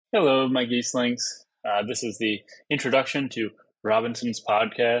Hello, my geeslings. This is the introduction to Robinson's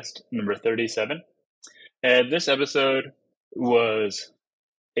podcast number 37. And this episode was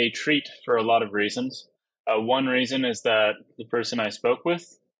a treat for a lot of reasons. One reason is that the person I spoke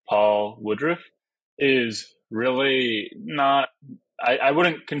with, Paul Woodruff, is really not, I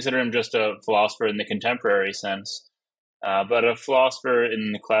wouldn't consider him just a philosopher in the contemporary sense, but a philosopher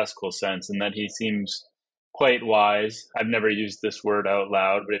in the classical sense, in that he seems quite wise. I've never used this word out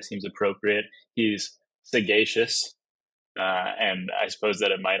loud, but it seems appropriate. He's sagacious, and I suppose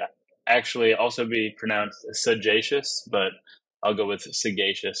that it might actually also be pronounced sagacious, but I'll go with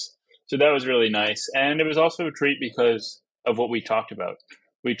sagacious. So that was really nice. And it was also a treat because of what we talked about.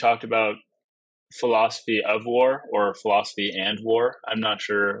 We talked about philosophy of war or philosophy and war. I'm not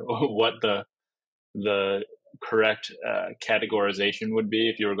sure what the correct categorization would be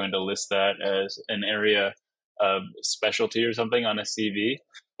if you were going to list that as an area of specialty or something on a CV.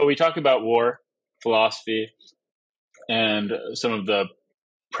 But we talk about war, philosophy, and some of the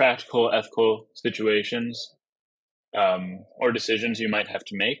practical ethical situations or decisions you might have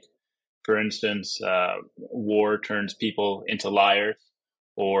to make. For instance, war turns people into liars,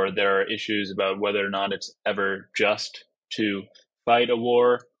 or there are issues about whether or not it's ever just to fight a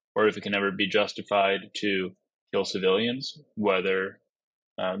war, or if it can ever be justified to kill civilians, whether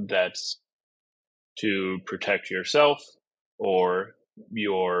that's to protect yourself or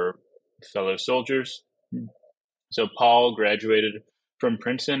your fellow soldiers. So Paul graduated from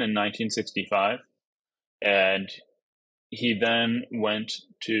Princeton in 1965, and he then went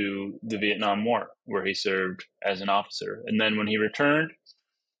to the Vietnam War, where he served as an officer. And then when he returned,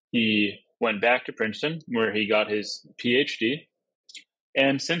 he went back to Princeton, where he got his PhD.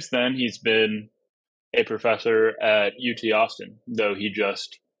 And since then, he's been a professor at UT Austin, though he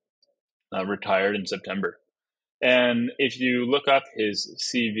just retired in September. And if you look up his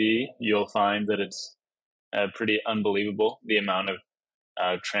CV, you'll find that it's pretty unbelievable, the amount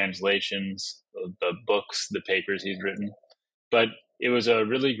of translations, the books, the papers he's written. But it was a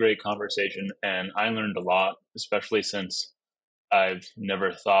really great conversation, and I learned a lot, especially since I've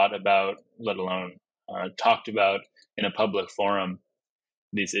never thought about, let alone talked about in a public forum,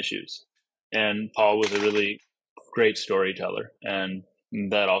 these issues. And Paul was a really great storyteller, and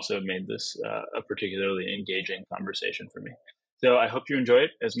that also made this a particularly engaging conversation for me. So I hope you enjoy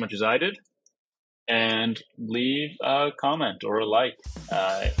it as much as I did, and leave a comment or a like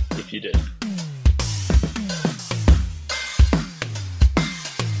if you did.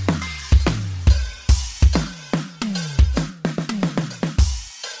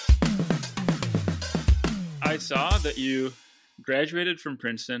 I saw that you graduated from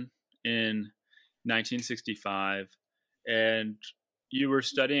Princeton in 1965 and you were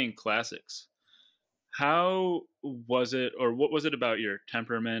studying classics. How was it, or what was it about your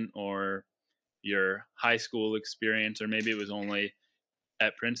temperament or your high school experience, or maybe it was only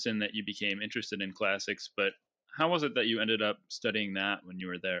at Princeton that you became interested in classics, but how was it that you ended up studying that when you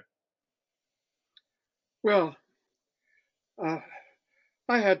were there? Well, uh,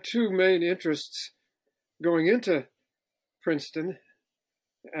 I had two main interests going into Princeton,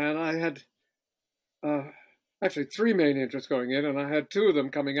 and I had actually three main interests going in, and I had two of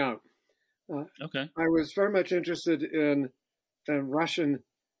them coming out. Okay. I was very much interested in Russian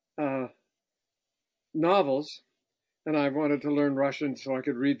novels, and I wanted to learn Russian so I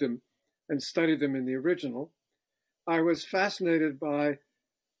could read them and study them in the original. I was fascinated by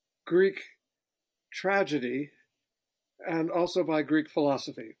Greek tragedy and also by Greek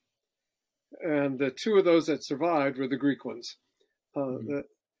philosophy. And the two of those that survived were the Greek ones.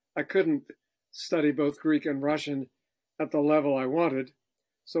 I couldn't study both Greek and Russian at the level I wanted,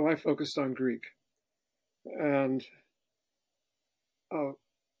 so I focused on Greek. And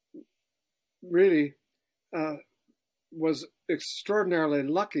really was extraordinarily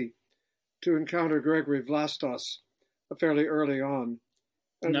lucky to encounter Gregory Vlastos fairly early on.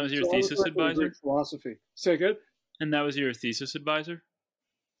 And that was your so thesis advisor? Greek philosophy. Say again? And that was your thesis advisor?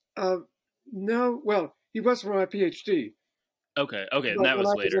 No, well, he was for my PhD. Okay, and But that when was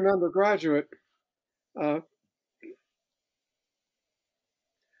I was later. an undergraduate,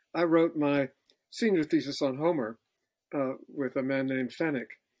 I wrote my senior thesis on Homer with a man named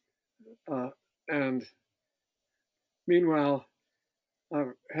Fennick. And meanwhile, I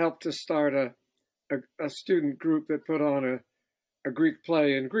helped to start a student group that put on a Greek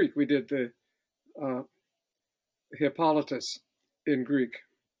play in Greek. We did the Hippolytus in Greek.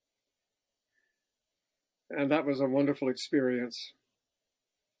 And that was a wonderful experience.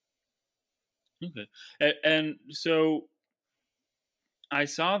 Okay. And so I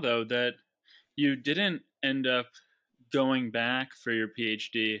saw, though, that you didn't end up going back for your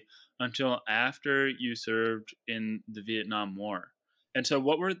PhD until after you served in the Vietnam War. And so,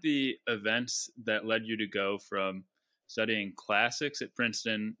 what were the events that led you to go from studying classics at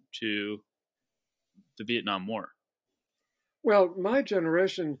Princeton to the Vietnam War? Well, my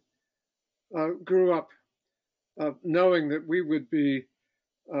generation grew up knowing that we would be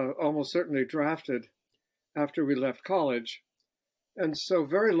almost certainly drafted after we left college. And so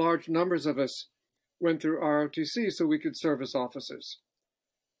very large numbers of us went through ROTC so we could serve as officers.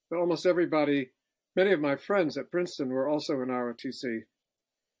 But almost everybody, many of my friends at Princeton were also in ROTC.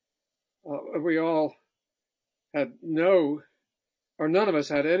 We all had none of us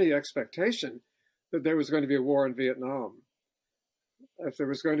had any expectation that there was going to be a war in Vietnam. If there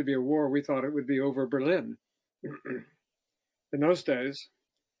was going to be a war, we thought it would be over Berlin in those days.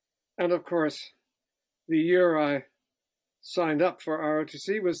 And of course, the year I signed up for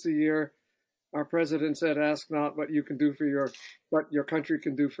ROTC was the year our president said, ask not what you can do for what your country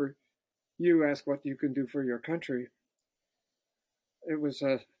can do for you, ask what you can do for your country. It was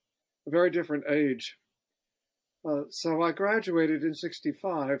a very different age. So I graduated in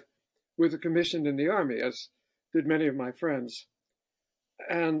 '65 with a commission in the Army, as did many of my friends,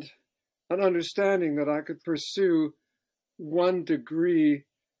 and an understanding that I could pursue one degree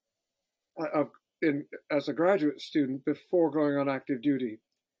as a graduate student before going on active duty.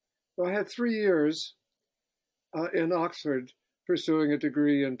 So I had 3 years in Oxford pursuing a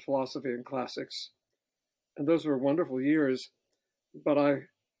degree in philosophy and classics. And those were wonderful years, but I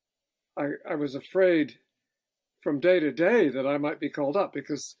was afraid from day to day that I might be called up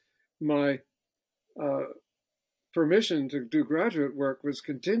because my permission to do graduate work was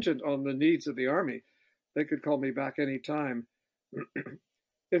contingent on the needs of the Army. They could call me back any time.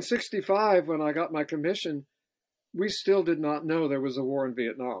 In '65, when I got my commission, we still did not know there was a war in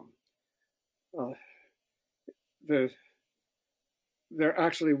Vietnam. There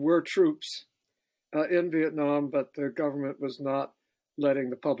actually were troops in Vietnam, but the government was not letting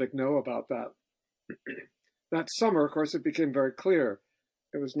the public know about that. That summer, of course, it became very clear.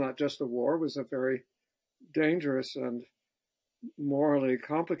 It was not just a war, it was a very dangerous and morally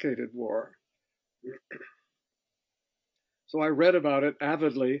complicated war. So I read about it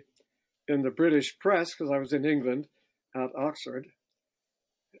avidly in the British press, because I was in England at Oxford,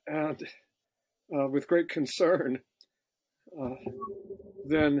 and with great concern.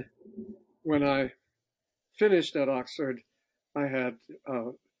 Then when I finished at Oxford, I had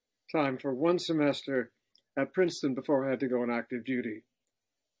time for one semester at Princeton before I had to go on active duty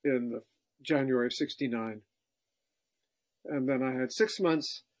in January of '69. And then I had 6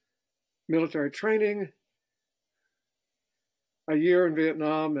 months military training, a year in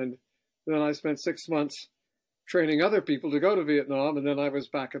Vietnam, and then I spent 6 months training other people to go to Vietnam, and then I was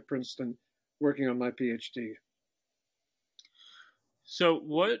back at Princeton working on my PhD. So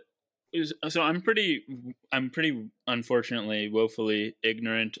I'm pretty unfortunately woefully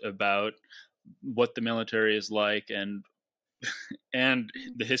ignorant about what the military is like and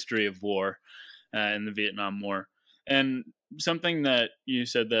the history of war in the Vietnam War. And something that you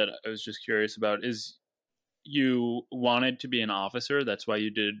said that I was just curious about is you wanted to be an officer. That's why you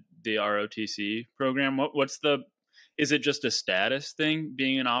did the ROTC program. Is it just a status thing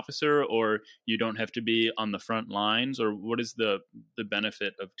being an officer, or you don't have to be on the front lines, or what is the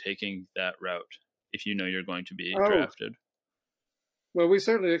benefit of taking that route if you know you're going to be drafted? Well, we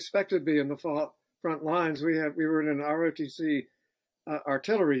certainly expected to be in the front lines. We were in an ROTC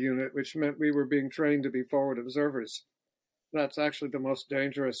artillery unit, which meant we were being trained to be forward observers. That's actually one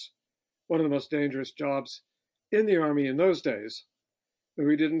of the most dangerous jobs in the Army in those days.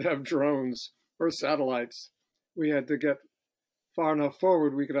 We didn't have drones or satellites. We had to get far enough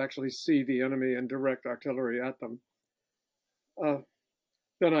forward we could actually see the enemy and direct artillery at them.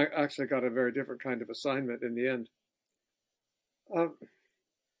 Then I actually got a very different kind of assignment in the end.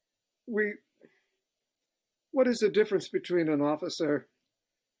 What is the difference between an officer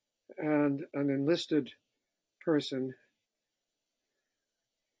and an enlisted person?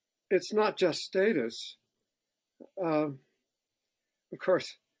 It's not just status. Of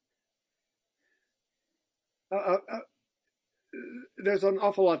course, there's an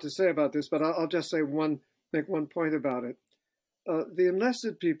awful lot to say about this, but I'll just make one point about it. The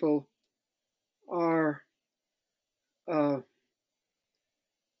enlisted people are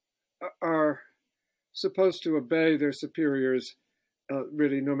supposed to obey their superiors,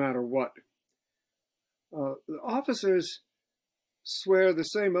 really, no matter what. The officers swear the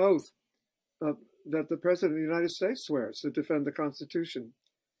same oath that the President of the United States swears to defend the Constitution.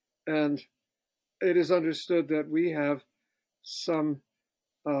 And it is understood that we have some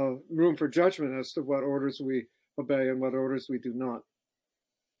room for judgment as to what orders we obey and what orders we do not.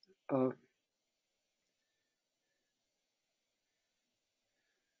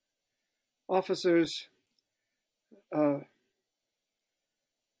 Officers, of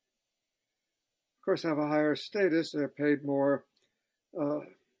course, have a higher status. They're paid more.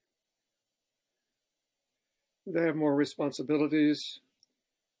 They have more responsibilities.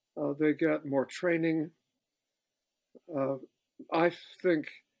 They get more training. I think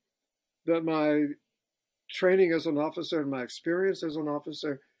that my training as an officer and my experience as an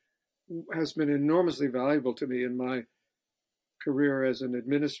officer has been enormously valuable to me in my career as an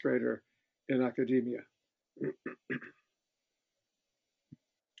administrator in academia.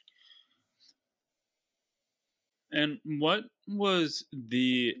 And what was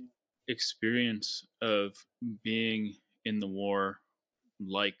the experience of being in the war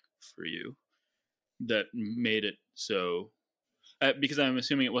like for you that made it so? Because I'm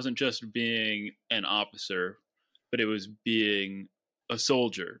assuming it wasn't just being an officer, but it was being a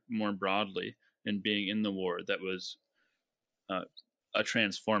soldier more broadly and being in the war that was a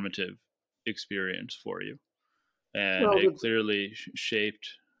transformative experience for you. And it clearly shaped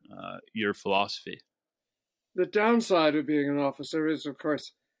your philosophy. The downside of being an officer is, of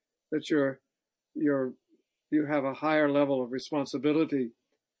course, that you have a higher level of responsibility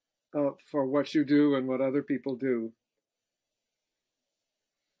for what you do and what other people do.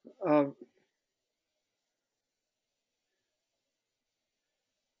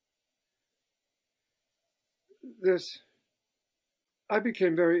 I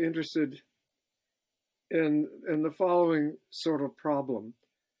became very interested in the following sort of problem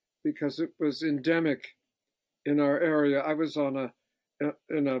because it was endemic in our area. I was in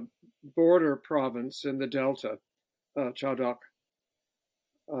a border province in the Delta, Chadok,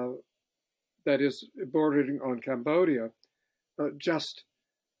 that is bordering on Cambodia, just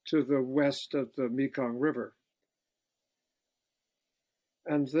to the west of the Mekong River.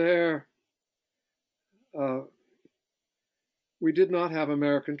 And there, we did not have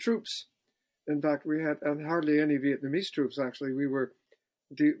American troops. In fact, we had hardly any Vietnamese troops. Actually, we were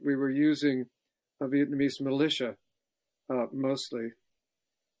using a Vietnamese militia mostly,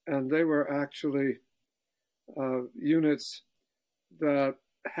 and they were actually units that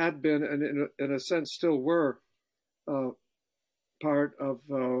had been, and in a sense still were, part of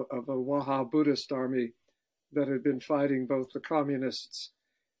a Waha Buddhist army that had been fighting both the communists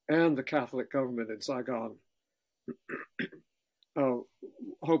and the Catholic government in Saigon,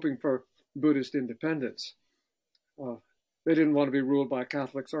 hoping for Buddhist independence. They didn't want to be ruled by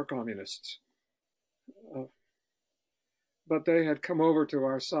Catholics or communists. But they had come over to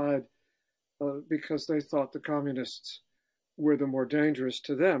our side because they thought the communists were the more dangerous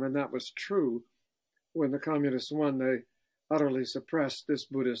to them, and that was true. When the communists won, they utterly suppressed this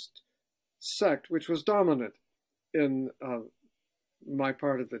Buddhist sect, which was dominant in my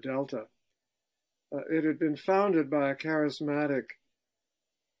part of the Delta. It had been founded by a charismatic,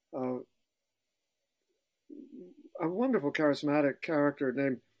 a wonderful charismatic character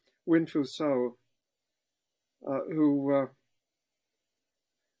named Win Fu So, who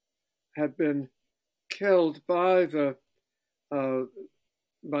had been killed by the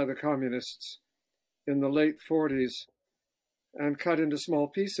communists in the late 40s and cut into small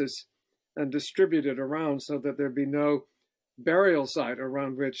pieces and distributed around so that there'd be no burial site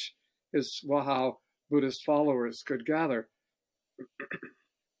around which his Wahao Buddhist followers could gather.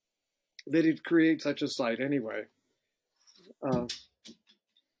 They didn't create such a site anyway.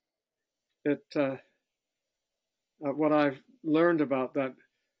 What I've learned about that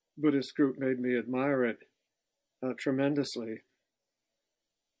Buddhist group made me admire it tremendously.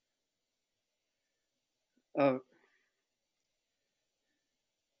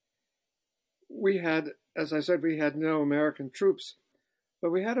 We had, as I said, we had no American troops,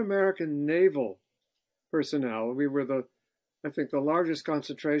 but we had American naval personnel. We were I think the largest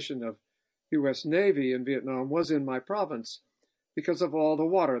concentration of U.S. Navy in Vietnam was in my province because of all the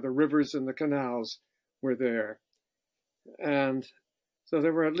water. The rivers and the canals were there. And so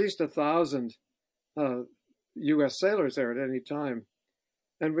there were at least 1,000 U.S. sailors there at any time.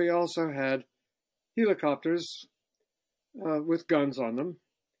 And we also had helicopters with guns on them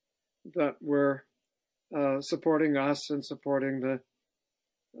that were supporting us and supporting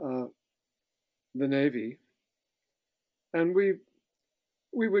the Navy. And we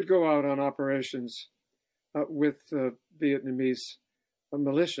would go out on operations with the Vietnamese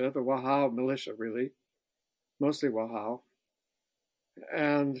militia, the Wahao militia, really, mostly Wahao.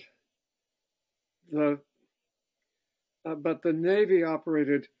 And but the Navy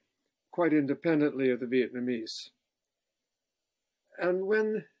operated quite independently of the Vietnamese. And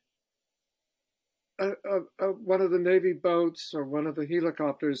when one of the Navy boats or one of the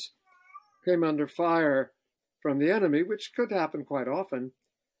helicopters came under fire from the enemy, which could happen quite often,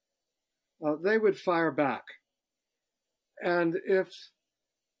 they would fire back. And if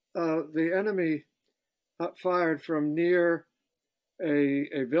the enemy fired from near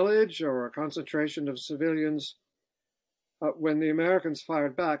a village or a concentration of civilians, when the Americans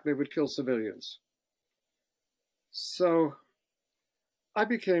fired back, they would kill civilians. So I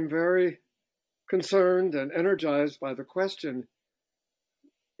became very concerned and energized by the question,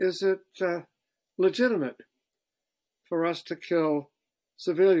 is it legitimate for us to kill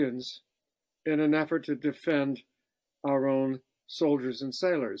civilians in an effort to defend our own soldiers and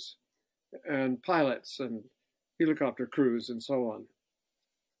sailors and pilots and helicopter crews and so on?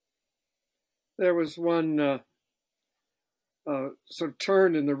 There was one sort of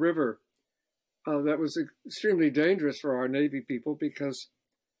turn in the river that was extremely dangerous for our Navy people because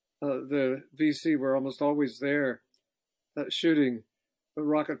the VC were almost always there shooting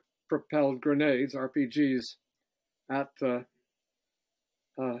rocket-propelled grenades, RPGs, at the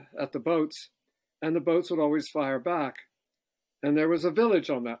boats, and the boats would always fire back. And there was a village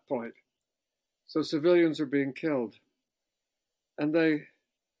on that point, so civilians were being killed. And they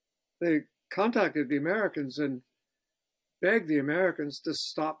contacted the Americans and begged the Americans to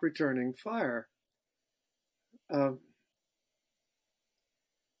stop returning fire. The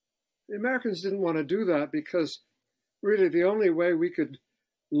Americans didn't want to do that because really the only way we could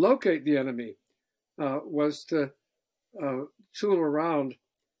locate the enemy was to tool around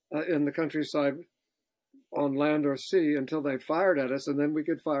in the countryside on land or sea until they fired at us, and then we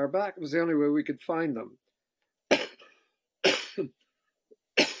could fire back. It was the only way we could find them.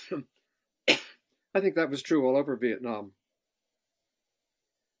 I think that was true all over Vietnam.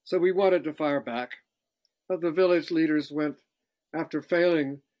 So we wanted to fire back. The village leaders went, after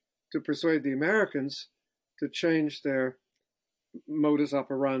failing to persuade the Americans to change their modus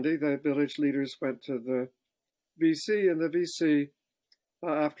operandi, the village leaders went to the VC, and the VC,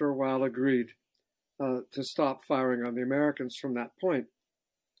 after a while, agreed to stop firing on the Americans from that point,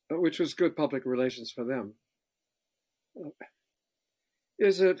 which was good public relations for them.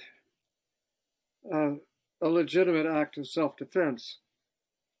 Is it a legitimate act of self-defense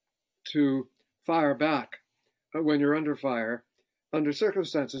to fire back when you're under fire, under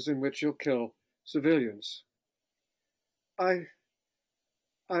circumstances in which you'll kill civilians? I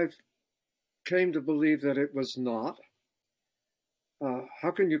came to believe that it was not.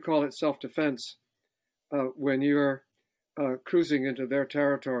 How can you call it self-defense when you're cruising into their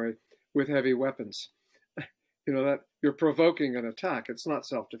territory with heavy weapons? You know, that you're provoking an attack. It's not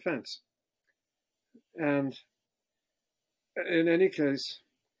self-defense. And in any case,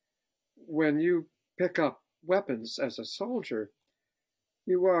 when you pick up weapons as a soldier,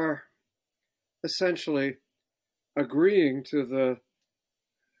 you are essentially agreeing to the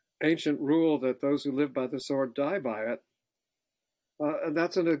ancient rule that those who live by the sword die by it. And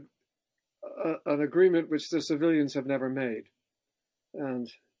that's an agreement which the civilians have never made,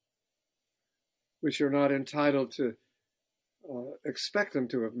 and which you're not entitled to expect them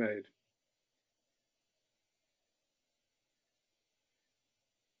to have made.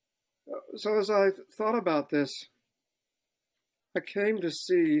 So as I thought about this, I came to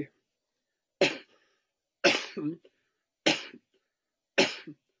see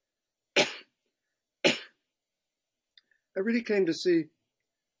I really came to see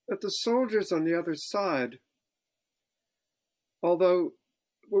that the soldiers on the other side, although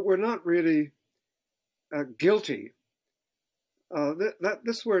we're not really guilty,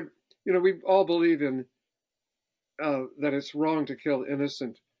 this word, you know, we all believe in that it's wrong to kill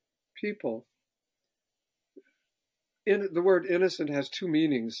innocent people. The word innocent has two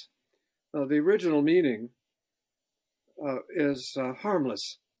meanings. The original meaning is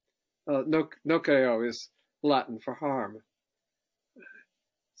harmless. Noceo is Latin for harm.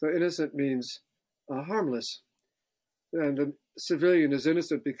 So innocent means harmless. And a civilian is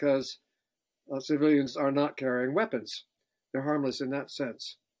innocent because civilians are not carrying weapons. They're harmless in that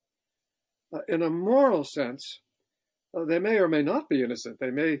sense. In a moral sense, they may or may not be innocent.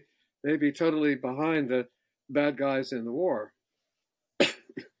 They may be totally behind the bad guys in the war.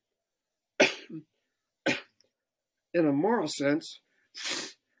 In a moral sense,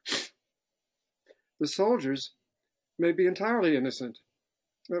 the soldiers may be entirely innocent.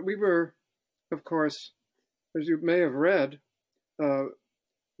 We were, of course, as you may have read,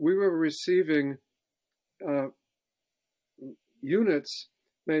 we were receiving units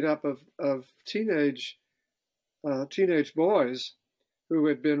made up of teenage boys who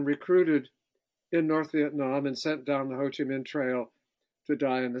had been recruited in North Vietnam and sent down the Ho Chi Minh Trail to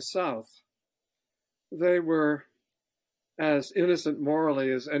die in the South. they were as innocent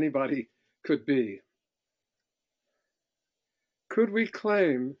morally as anybody could be. Could we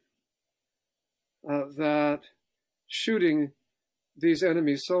claim that shooting these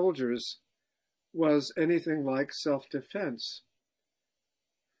enemy soldiers was anything like self-defense?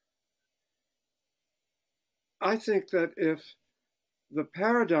 I think that if the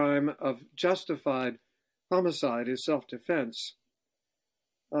paradigm of justified homicide is self-defense,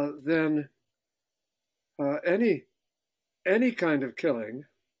 then any kind of killing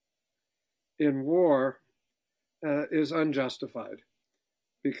in war is unjustified,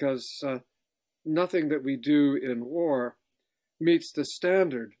 because nothing that we do in war meets the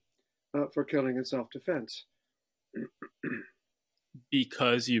standard for killing in self-defense.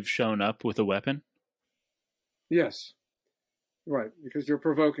 Because you've shown up with a weapon? Yes, right, because you're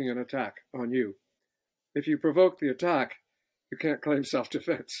provoking an attack on you. If you provoke the attack, you can't claim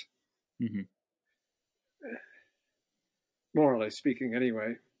self-defense. Mm-hmm. Morally speaking,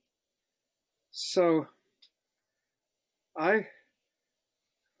 anyway. So I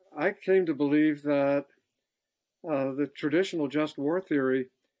came to believe that the traditional just war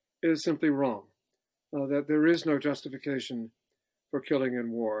theory is simply wrong, that there is no justification for killing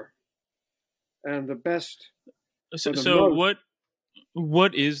in war. And the best... So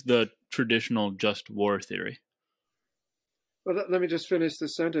what is the traditional just war theory? Well, let me just finish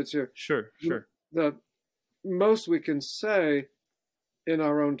this sentence here. Sure. The most we can say in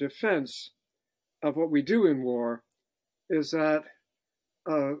our own defense of what we do in war is that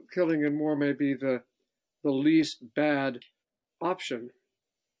killing in war may be the least bad option.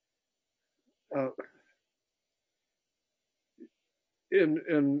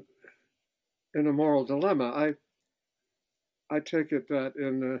 In a moral dilemma, I take it that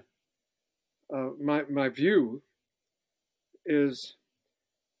in my view is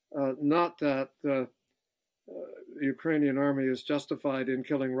not that the Ukrainian army is justified in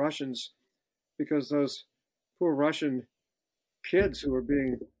killing Russians, because those poor Russian kids who are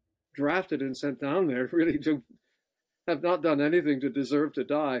being drafted and sent down there really have not done anything to deserve to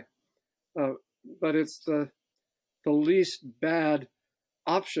die. But it's the least bad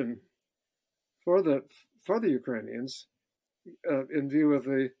option for the Ukrainians in view of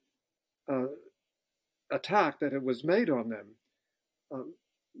the attack that it was made on them.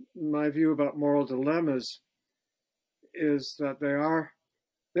 My view about moral dilemmas is that they are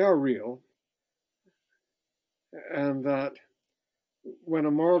real, and that when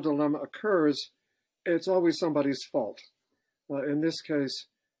a moral dilemma occurs, it's always somebody's fault. In this case,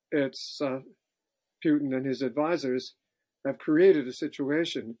 it's Putin and his advisors have created a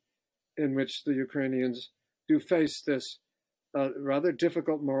situation in which the Ukrainians do face this rather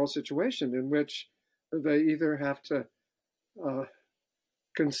difficult moral situation, in which they either have to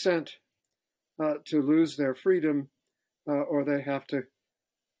consent to lose their freedom, or they have to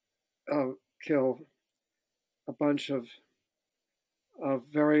kill a bunch of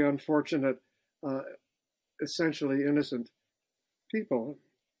very unfortunate, essentially innocent people.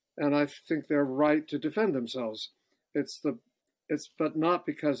 And I think they're right to defend themselves. But not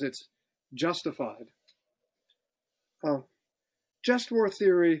because it's justified. Just war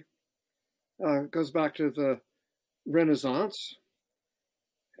theory goes back to the Renaissance,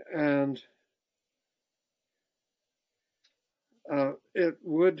 and it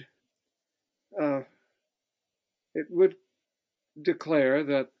would declare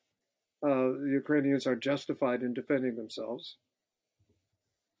that the Ukrainians are justified in defending themselves.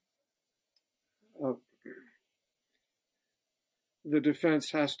 The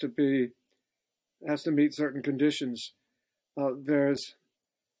defense has to meet certain conditions. There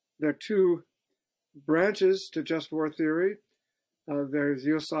are two branches to just war theory. There's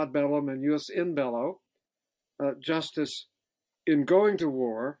jus ad bellum and jus in bello, justice in going to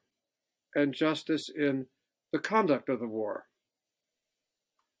war and justice in the conduct of the war.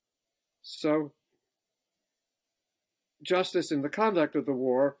 So justice in the conduct of the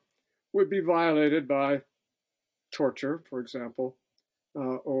war would be violated by torture, for example,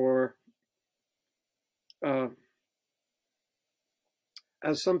 or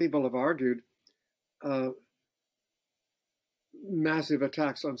as some people have argued, massive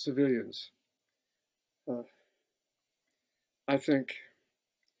attacks on civilians. I think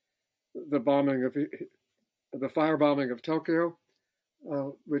the firebombing of Tokyo,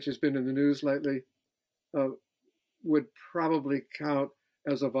 which has been in the news lately, would probably count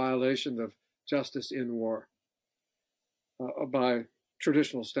as a violation of justice in war by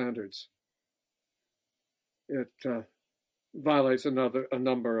traditional standards. It violates a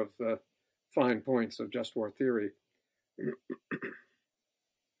number of the fine points of just war theory.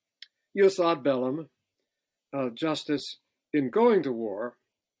 Jus ad bellum justice in going to war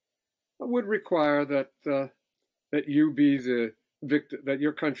would require that that you be the victim, that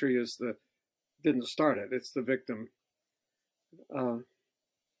your country is the didn't start it; it's the victim. And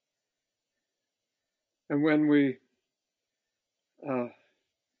when we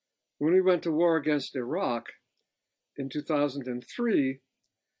went to war against Iraq in 2003,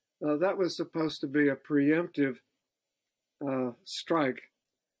 that was supposed to be a preemptive strike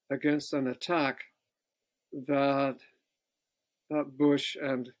against an attack that Bush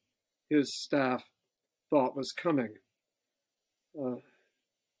and his staff thought was coming.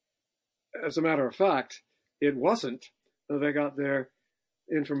 As a matter of fact, it wasn't. They got their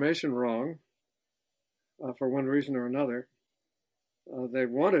information wrong for one reason or another. They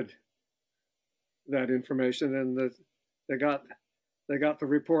wanted that information, and they got the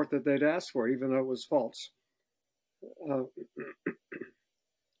report that they'd asked for, even though it was false.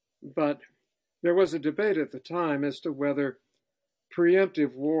 But there was a debate at the time as to whether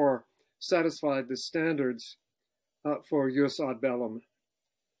preemptive war satisfied the standards for jus ad bellum.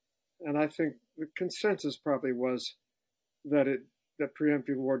 And I think the consensus probably was that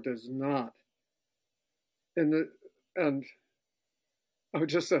preemptive war does not. And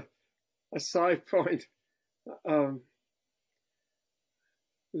just a side point. I've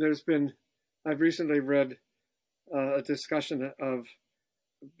recently read a discussion of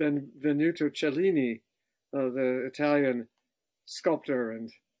Benvenuto Cellini, the Italian sculptor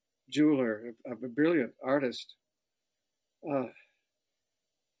and jeweler, a brilliant artist.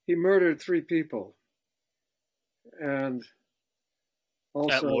 He murdered 3 people. And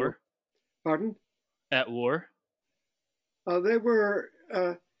also... At war? Pardon? At war? They were...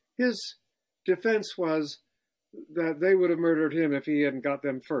 his defense was that they would have murdered him if he hadn't got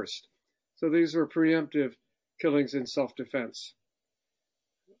them first. So these were preemptive killings in self-defense.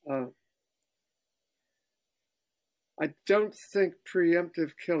 I don't think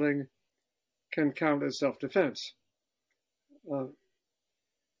preemptive killing can count as self-defense.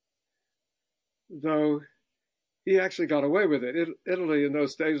 Though he actually got away with it. Italy in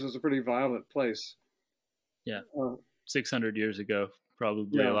those days was a pretty violent place. Yeah, 600 years ago,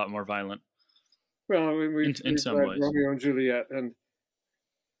 probably a lot more violent. Well, in some ways. Romeo and Juliet, and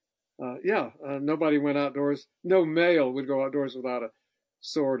nobody went outdoors. No male would go outdoors without a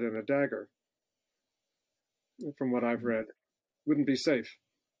sword and a dagger. From what I've read, wouldn't be safe.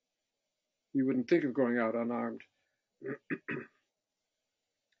 You wouldn't think of going out unarmed.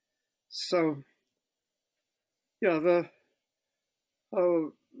 So, the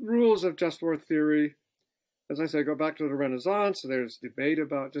rules of just war theory, as I say, go back to the Renaissance. There's debate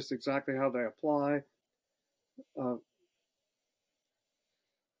about just exactly how they apply.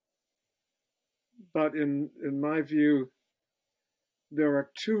 But in my view, there are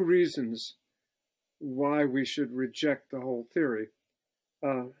 2 reasons why we should reject the whole theory.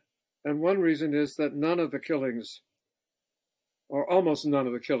 And one reason is that none of the killings, or almost none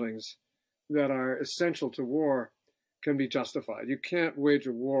of the killings, that are essential to war can be justified. You can't wage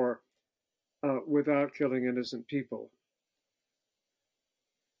a war without killing innocent people.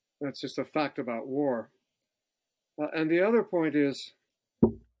 That's just a fact about war. And the other point is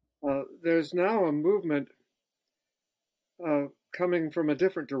there's now a movement coming from a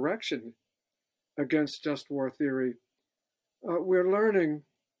different direction against just war theory. We're learning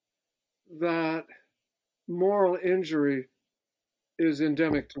that moral injury is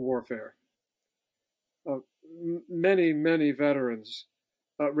endemic to warfare. Many veterans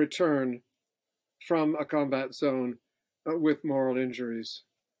return from a combat zone with moral injuries.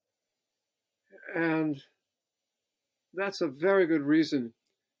 And that's a very good reason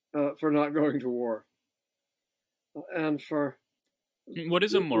for not going to war. And for what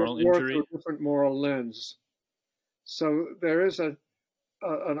is a moral injury? Through a different moral lens. So there is an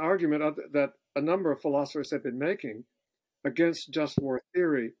argument that a number of philosophers have been making against just war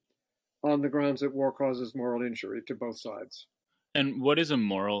theory on the grounds that war causes moral injury to both sides. And what is a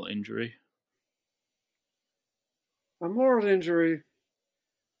moral injury? A moral injury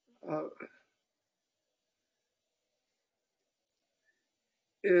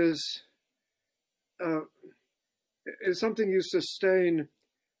is something you sustain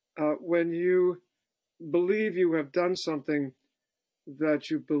when you believe you have done something that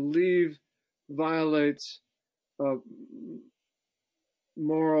you believe violates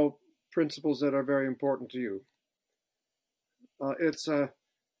moral principles that are very important to you.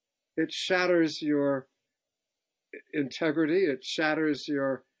 It shatters your integrity. It shatters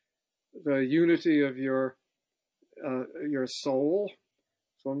the unity of your soul.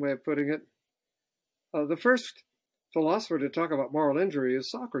 That's one way of putting it. The first philosopher to talk about moral injury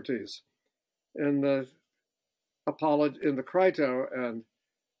is Socrates. In the in the Crito, and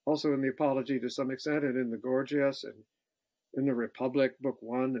also in the Apology to some extent, and in the Gorgias, and in the Republic, Book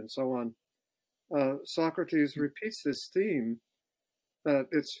 1, and so on, Socrates repeats this theme that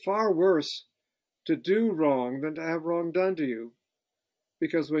it's far worse to do wrong than to have wrong done to you.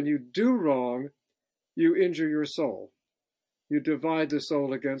 Because when you do wrong, you injure your soul. You divide the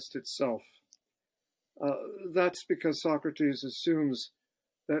soul against itself. That's because Socrates assumes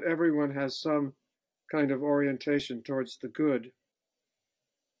that everyone has some kind of orientation towards the good.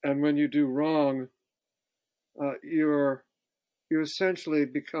 And when you do wrong, you essentially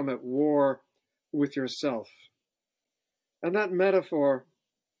become at war with yourself. And that metaphor,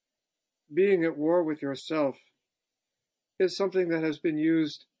 being at war with yourself, is something that has been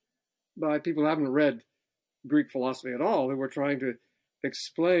used by people who haven't read Greek philosophy at all, who were trying to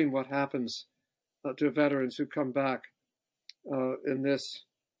explain what happens to veterans who come back in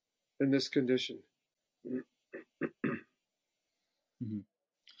this condition. Mm-hmm.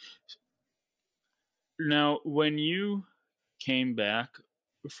 Now, when you came back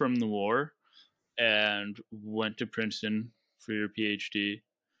from the war and went to Princeton for your PhD,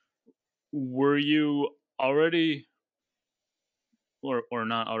 were you already, or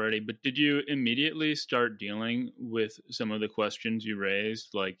not already, but did you immediately start dealing with some of the questions you raised,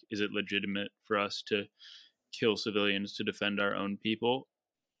 like, is it legitimate for us to kill civilians to defend our own people?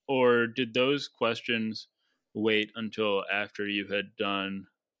 Or did those questions wait until after you had done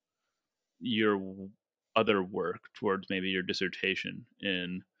your other work towards maybe your dissertation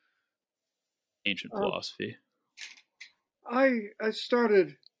in ancient philosophy? I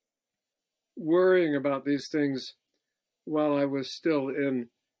started worrying about these things while I was still in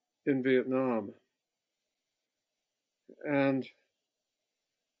Vietnam.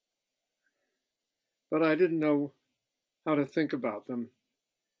 But I didn't know how to think about them.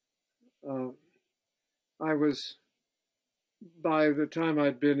 By the time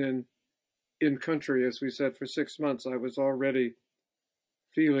I'd been in country, as we said, for 6 months, I was already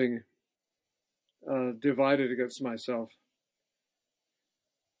feeling divided against myself.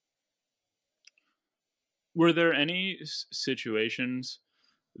 Were there any situations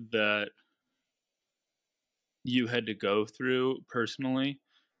that you had to go through personally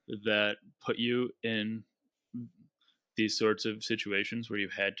that put you in these sorts of situations where you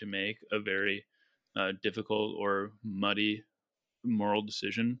had to make a very difficult or muddy moral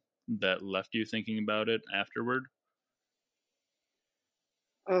decision that left you thinking about it afterward?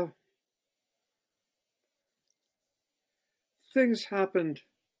 Things happened.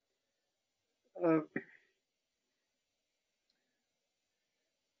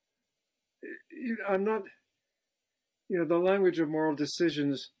 I'm not, the language of moral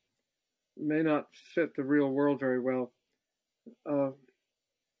decisions may not fit the real world very well.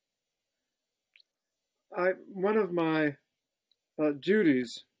 One of my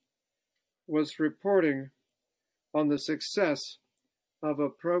duties was reporting on the success of a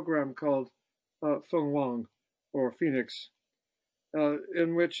program called Phung Hoang, or Phoenix,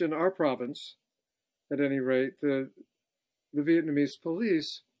 in which, in our province, at any rate, the Vietnamese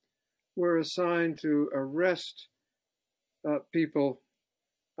police were assigned to arrest people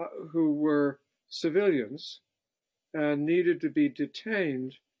who were civilians and needed to be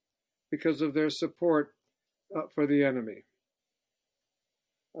detained because of their support for the enemy.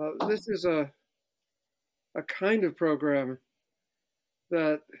 This is a kind of program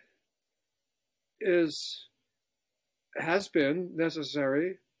that has been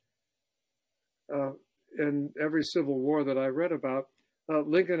necessary in every civil war that I read about.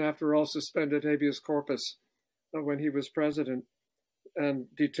 Lincoln, after all, suspended habeas corpus when he was president and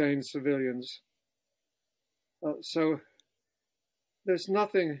detained civilians. So there's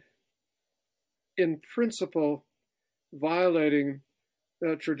nothing in principle violating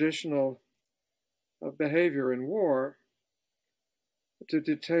traditional behavior in war to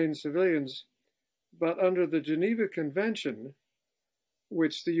detain civilians, but under the Geneva Convention,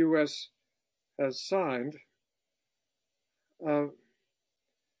 which the U.S. has signed, I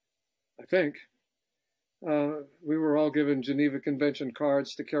think, we were all given Geneva Convention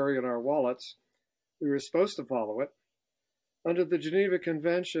cards to carry in our wallets. We were supposed to follow it. Under the Geneva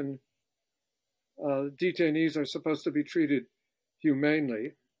Convention, detainees are supposed to be treated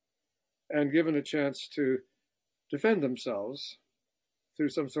humanely and given a chance to defend themselves through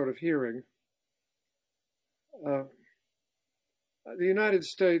some sort of hearing. The United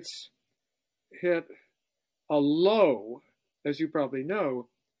States hit a low, as you probably know,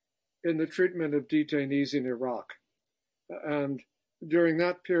 in the treatment of detainees in Iraq. And during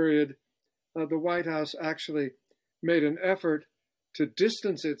that period, the White House actually made an effort to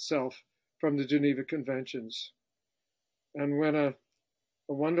distance itself from the Geneva Conventions. And when a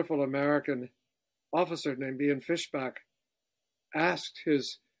wonderful American officer named Ian Fishback asked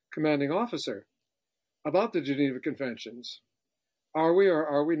his commanding officer about the Geneva Conventions, are we or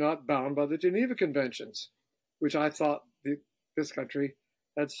are we not bound by the Geneva Conventions, which I thought this country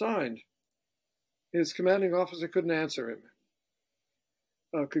had signed? His commanding officer couldn't answer him,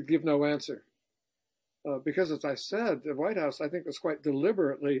 could give no answer. Because, as I said, the White House, I think, was quite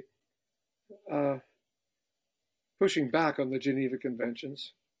deliberately pushing back on the Geneva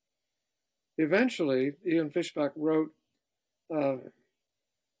Conventions. Eventually, Ian Fishback wrote the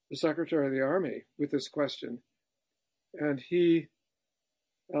Secretary of the Army with this question, and he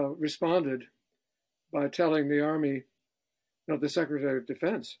responded by telling the Army, no, the Secretary of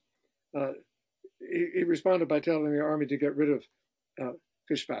Defense, he responded by telling the Army to get rid of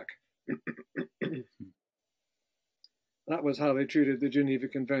Fishback. That was how they treated the Geneva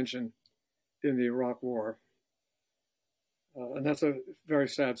Convention in the Iraq War. And that's a very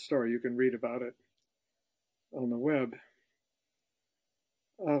sad story. You can read about it on the web.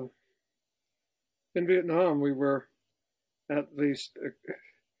 In Vietnam, we were at least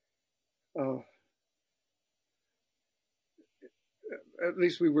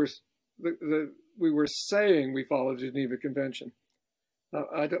we were saying we followed the Geneva Convention.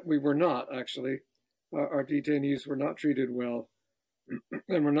 We were not, actually. Our detainees were not treated well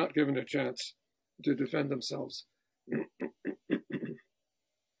and were not given a chance to defend themselves.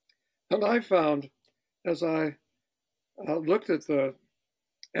 And I found, as I looked at the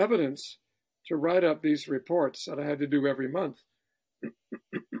evidence to write up these reports that I had to do every month,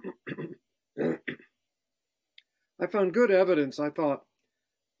 I found good evidence, I thought,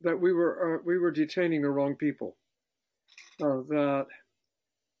 that we were detaining the wrong people, that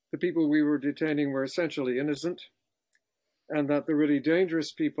the people we were detaining were essentially innocent, and that the really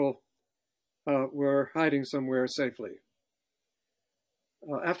dangerous people were hiding somewhere safely.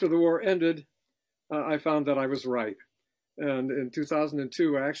 After the war ended, I found that I was right. And in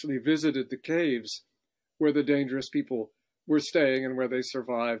 2002, I actually visited the caves where the dangerous people were staying and where they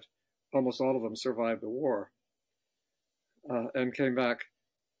survived. Almost all of them survived the war, and came back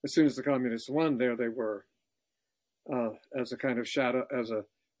as soon as the communists won. There they were, as a kind of shadow,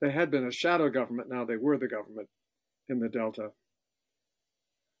 they had been a shadow government. Now they were the government in the Delta.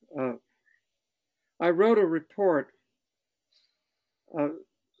 I wrote a report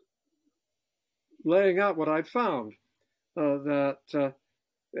laying out what I'd found, that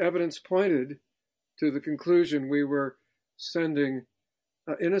evidence pointed to the conclusion we were sending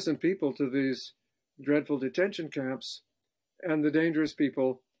innocent people to these dreadful detention camps, and the dangerous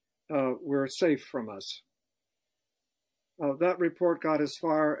people were safe from us. That report got as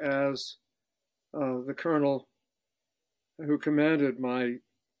far as the colonel who commanded my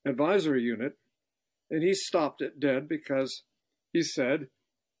advisory unit, and he stopped it dead because he said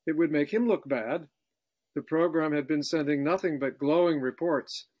it would make him look bad. The program had been sending nothing but glowing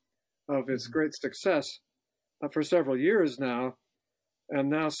reports of its great success for several years now, and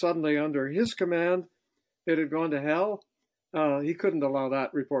now suddenly under his command, it had gone to hell. He couldn't allow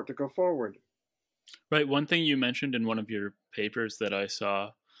that report to go forward. Right. One thing you mentioned in one of your papers that I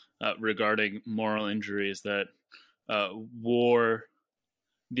saw regarding moral injury is that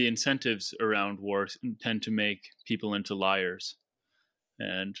the incentives around war tend to make people into liars.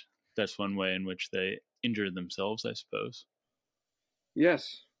 And that's one way in which they injure themselves, I suppose.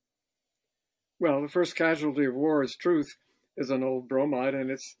 Yes. Well, the first casualty of war is truth, is an old bromide, and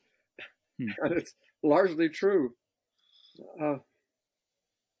it's and it's largely true.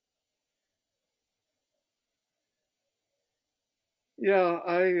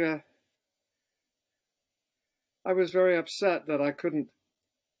 I was very upset that I couldn't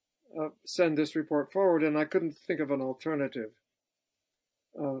send this report forward, and I couldn't think of an alternative.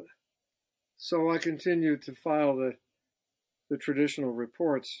 So I continued to file the traditional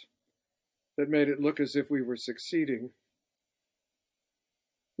reports that made it look as if we were succeeding.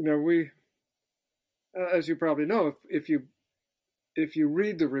 You know, we, as you probably know, if you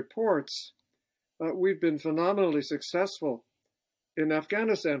read the reports, we've been phenomenally successful in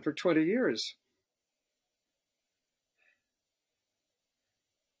Afghanistan for 20 years.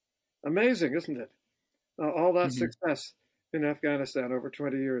 Amazing, isn't it? All that success in Afghanistan over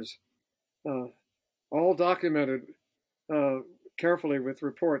 20 years, all documented carefully with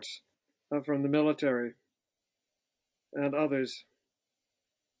reports from the military and others.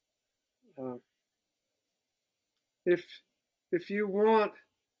 If you want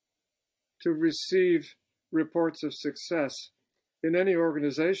to receive reports of success in any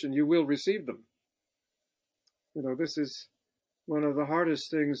organization, you will receive them. You know, this is one of the hardest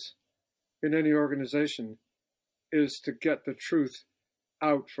things in any organization, is to get the truth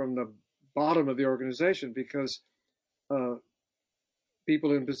out from the bottom of the organization, because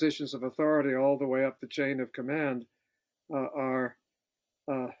people in positions of authority all the way up the chain of command are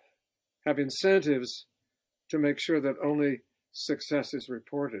have incentives to make sure that only success is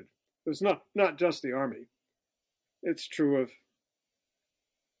reported. It's not just the Army. It's true of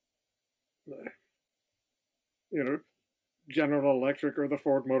General Electric or the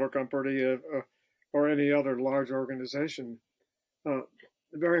Ford Motor Company or any other large organization.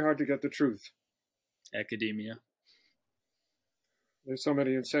 Very hard to get the truth. Academia. There's so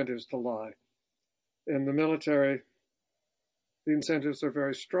many incentives to lie. In the military, the incentives are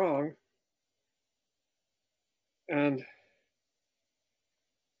very strong, and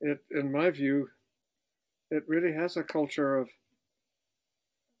in my view, it really has a culture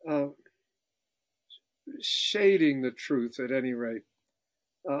of shading the truth at any rate.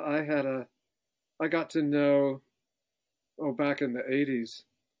 I got to know, back in the 80s,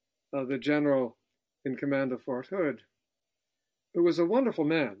 the general in command of Fort Hood, who was a wonderful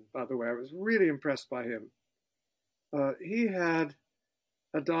man, by the way. I was really impressed by him. He had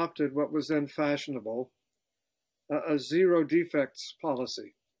adopted what was then fashionable, a zero defects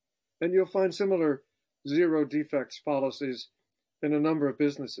policy. And you'll find similar zero defects policies in a number of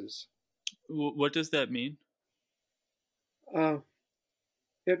businesses. What does that mean?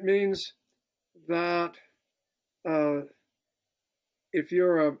 It means that if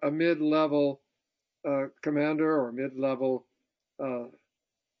you're a mid-level commander or mid-level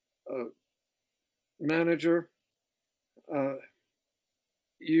manager,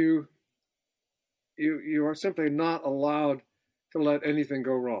 you are simply not allowed to let anything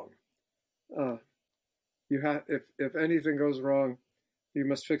go wrong. If anything goes wrong, you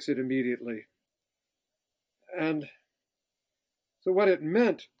must fix it immediately. And so what it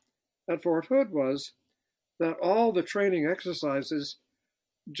meant at Fort Hood was that all the training exercises,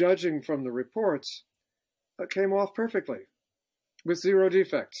 judging from the reports, came off perfectly with zero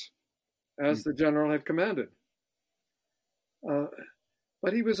defects, as the general had commanded.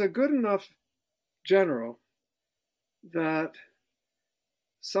 But he was a good enough general that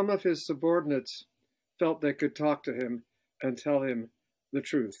some of his subordinates felt they could talk to him and tell him the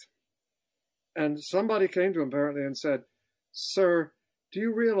truth. And somebody came to him apparently and said, "Sir, do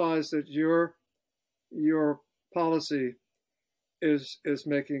you realize that your policy is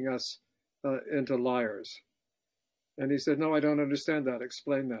making us into liars?" And he said, "No, I don't understand that.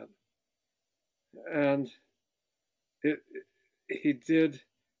 Explain that." And he did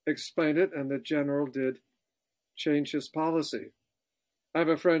explain it, and the general did change his policy. I have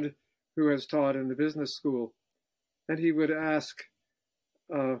a friend who has taught in the business school, and he would ask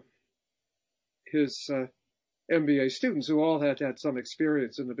his MBA students, who all had some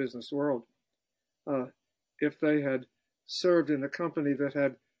experience in the business world, if they had served in a company that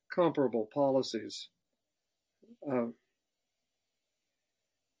had comparable policies.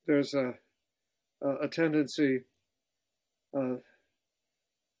 There's a tendency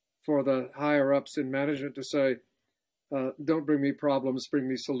for the higher ups in management to say, "Don't bring me problems, bring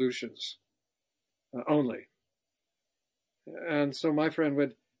me solutions only." And so my friend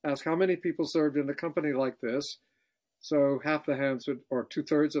would ask, "How many people served in a company like this?" So half the hands would, or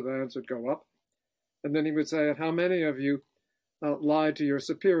 2/3 of the hands would go up. And then he would say, "And how many of you lied to your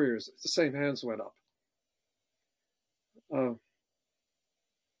superiors?" The same hands went up.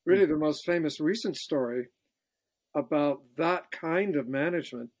 Really, the most famous recent story about that kind of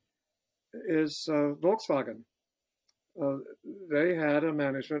management is Volkswagen. They had a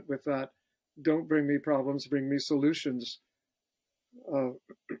management with that "don't bring me problems, bring me solutions"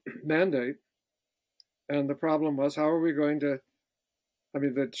 mandate. And the problem was, how are we going to,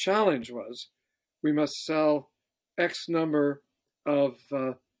 the challenge was, we must sell X number of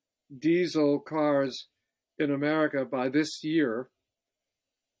diesel cars in America by this year,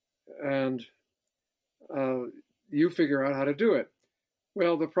 and you figure out how to do it.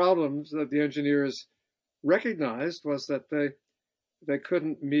 Well, the problems that the engineers recognized was that they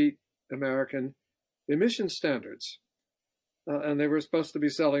couldn't meet American emission standards. And they were supposed to be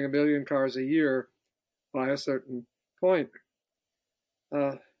selling 1 million cars a year by a certain point.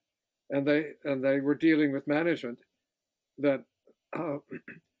 And they were dealing with management that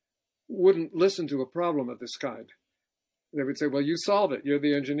wouldn't listen to a problem of this kind. They would say, "Well, you solve it. You're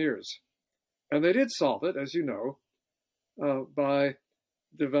the engineers." And they did solve it, as you know, by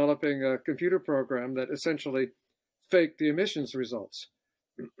developing a computer program that essentially faked the emissions results.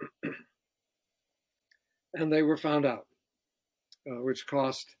 And they were found out, which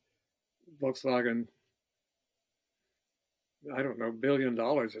cost Volkswagen, I don't know, $1 billion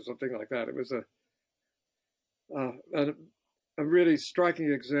or something like that. It was a really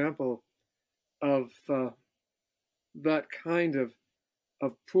striking example of that kind of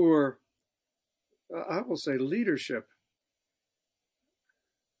poor, I will say, leadership.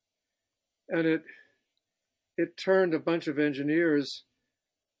 And it turned a bunch of engineers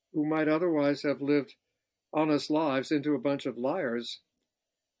who might otherwise have lived honest lives into a bunch of liars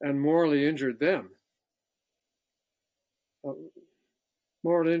and morally injured them.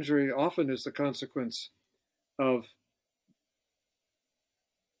 Moral injury often is the consequence of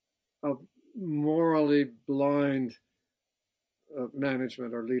morally blind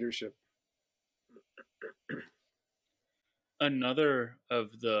management or leadership. Another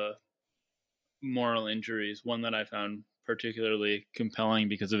of the moral injuries, one that I found particularly compelling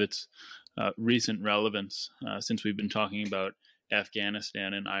because of its recent relevance, since we've been talking about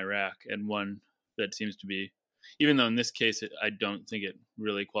Afghanistan and Iraq, and one that seems to be, even though in this case I don't think it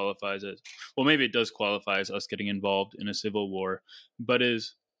really qualifies as, well, maybe it does qualify as us getting involved in a civil war, but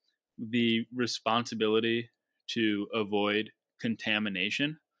is the responsibility to avoid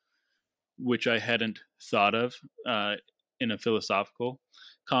contamination, which I hadn't thought of in a philosophical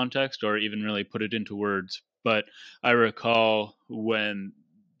context or even really put it into words. But I recall when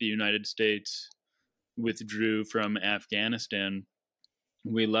the United States withdrew from Afghanistan,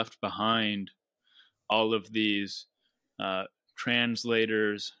 we left behind all of these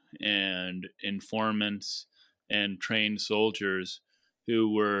translators and informants and trained soldiers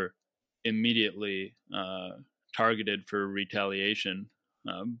who were immediately targeted for retaliation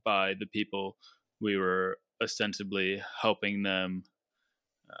by the people we were ostensibly helping them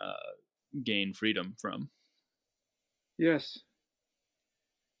gain freedom from. Yes.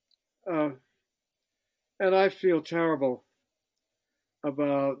 And I feel terrible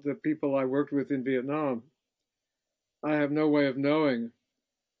about the people I worked with in Vietnam. I have no way of knowing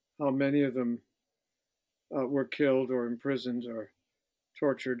how many of them were killed or imprisoned or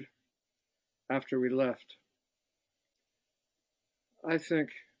tortured after we left. I think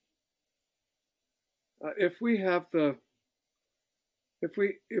if we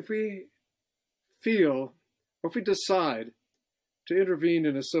feel, or if we decide to intervene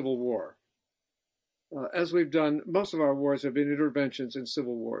in a civil war, as we've done, most of our wars have been interventions in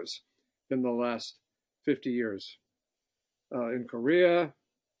civil wars in the last 50 years. In Korea,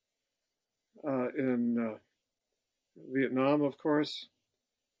 in Vietnam, of course,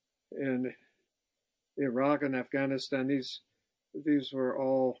 in Iraq and Afghanistan, these were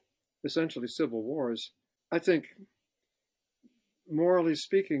all essentially civil wars. I think, morally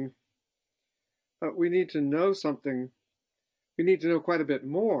speaking, we need to know something. We need to know quite a bit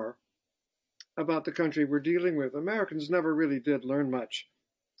more about the country we're dealing with. Americans never really did learn much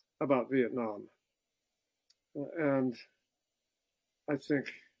about Vietnam. And I think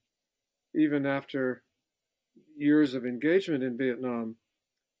even after years of engagement in Vietnam,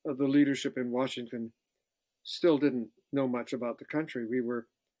 the leadership in Washington still didn't know much about the country we were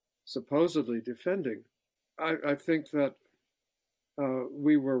supposedly defending. I think that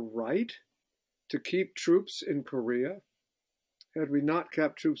we were right to keep troops in Korea. Had we not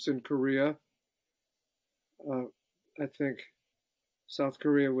kept troops in Korea, I think South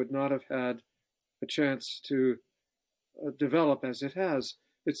Korea would not have had a chance to develop as it has.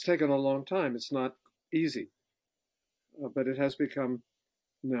 It's taken a long time. It's not easy, but it has become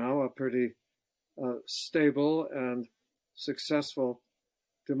now a pretty stable and successful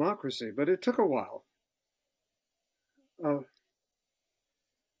democracy. But it took a while.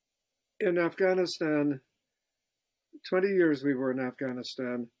 In Afghanistan, 20 years we were in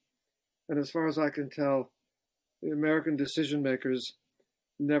Afghanistan, and as far as I can tell, the American decision makers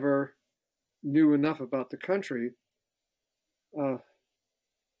never knew enough about the country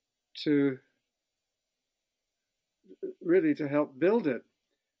to really to help build it.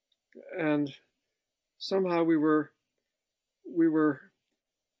 And somehow we were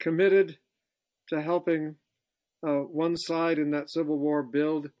committed to helping one side in that civil war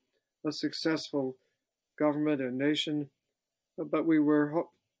build a successful government and nation, but we were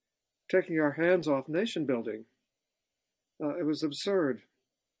taking our hands off nation building. It was absurd.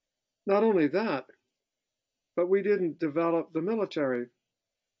 Not only that, but we didn't develop the military.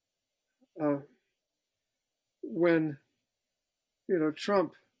 When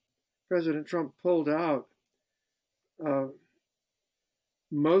President Trump pulled out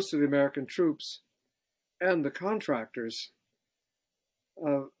most of the American troops and the contractors,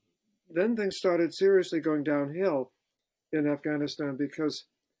 then things started seriously going downhill in Afghanistan because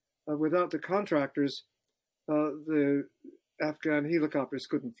without the contractors, the Afghan helicopters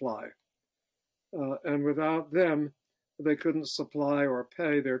couldn't fly. And without them, they couldn't supply or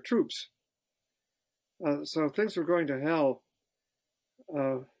pay their troops. So things were going to hell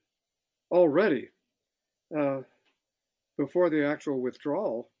already before the actual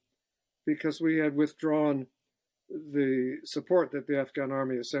withdrawal, because we had withdrawn the support that the Afghan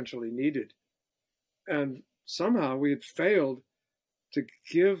army essentially needed. And somehow we had failed to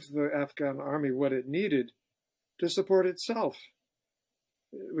give the Afghan army what it needed to support itself.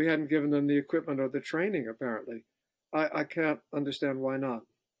 We hadn't given them the equipment or the training, apparently. I can't understand why not.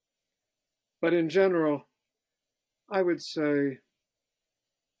 But in general, I would say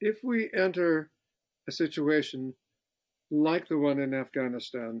if we enter a situation like the one in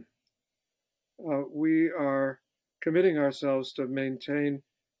Afghanistan, we are committing ourselves to maintain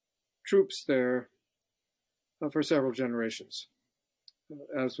troops there for several generations,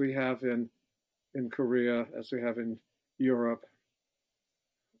 as we have in Korea, as we have in Europe.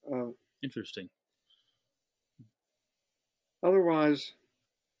 Interesting. Otherwise,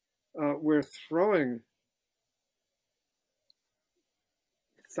 we're throwing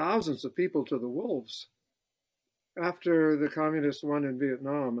thousands of people to the wolves. After the communists won in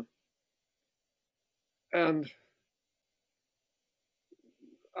Vietnam, and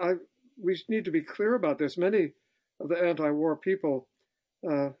we need to be clear about this. Many of the anti-war people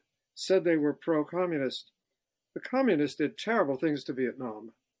said they were pro-communist. The communists did terrible things to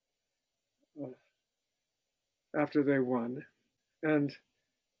Vietnam after they won. And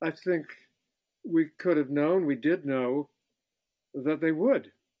I think we could have known, we did know, that they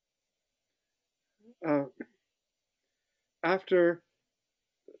would. After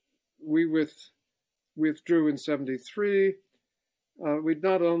we withdrew in 73, we'd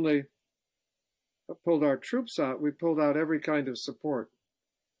not only pulled our troops out, we pulled out every kind of support.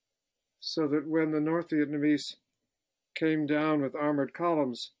 So that when the North Vietnamese came down with armored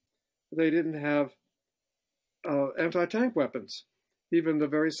columns, they didn't have anti-tank weapons. Even the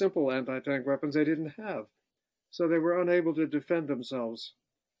very simple anti-tank weapons they didn't have. So they were unable to defend themselves.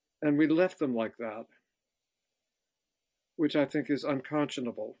 And we left them like that, which I think is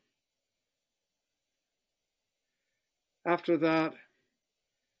unconscionable. After that,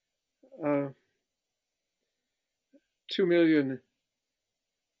 2 million,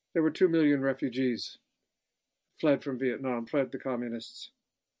 there were 2 million refugees fled from Vietnam, fled the communists,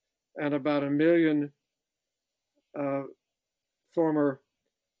 and about 1 million former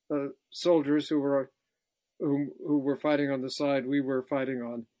soldiers who were fighting on the side we were fighting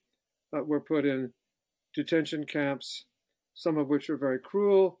on were put in detention camps, some of which were very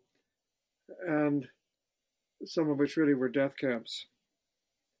cruel, and some of which really were death camps.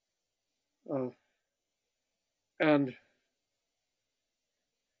 And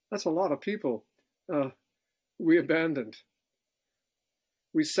that's a lot of people we abandoned.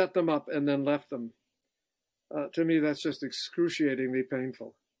 We set them up and then left them. To me, that's just excruciatingly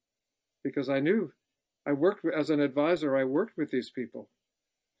painful, because I worked as an advisor, I worked with these people.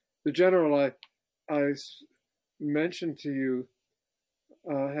 The general I mentioned to you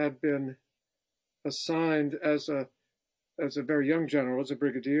had been assigned as a very young general, as a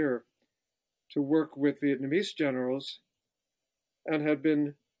brigadier, to work with Vietnamese generals, and had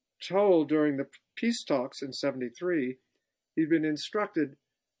been told during the peace talks in 73, he'd been instructed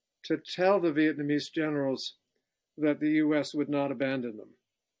to tell the Vietnamese generals that the US would not abandon them.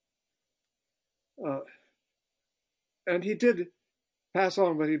 And he did pass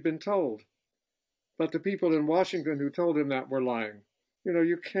on what he'd been told. But the people in Washington who told him that were lying.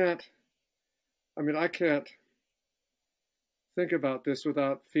 You can't, I can't think about this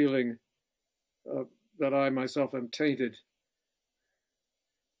without feeling that I myself am tainted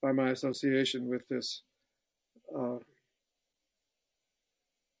by my association with this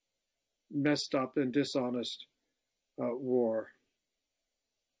messed up and dishonest war.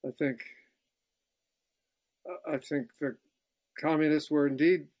 I think the communists were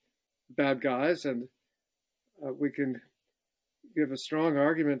indeed bad guys, and we can give a strong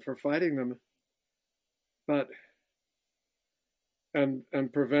argument for fighting them, but and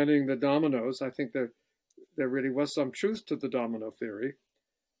preventing the dominoes. I think that there really was some truth to the domino theory.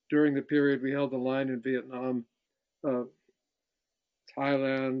 During the period we held the line in Vietnam,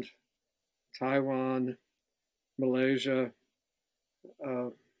 Thailand, Taiwan, Malaysia,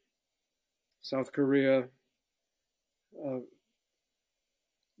 South Korea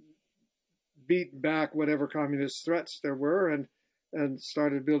beat back whatever communist threats there were and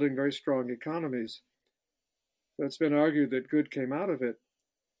started building very strong economies. So it's been argued that good came out of it,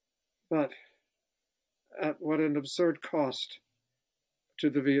 but at what an absurd cost to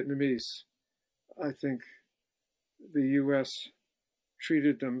the Vietnamese. I think the US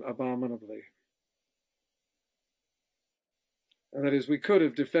treated them abominably. And that is, we could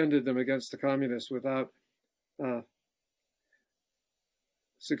have defended them against the communists without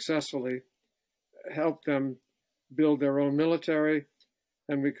successfully helped them build their own military,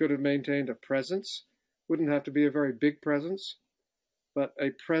 and we could have maintained a presence. Wouldn't have to be a very big presence, but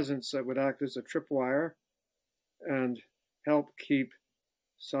a presence that would act as a tripwire and help keep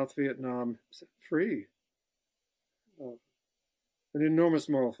South Vietnam free. An enormous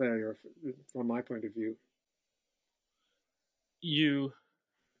moral failure from my point of view. You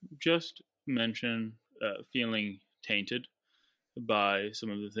just mentioned feeling tainted by some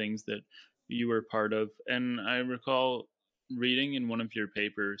of the things that you were part of. And I recall reading in one of your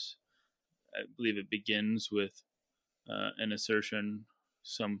papers, I believe it begins with an assertion,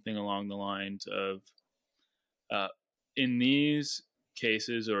 something along the lines of, in these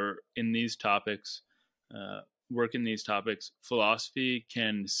cases or in these topics, work in these topics, philosophy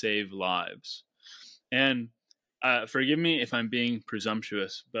can save lives. And forgive me if I'm being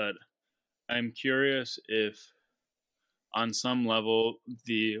presumptuous, but I'm curious if, on some level,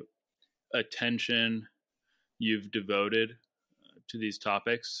 the attention you've devoted to these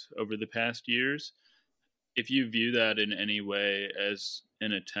topics over the past years, if you view that in any way as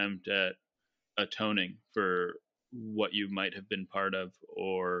an attempt at atoning for what you might have been part of,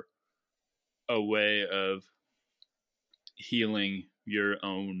 or a way of healing your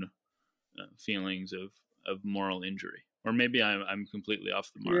own feelings of moral injury. Or maybe I'm completely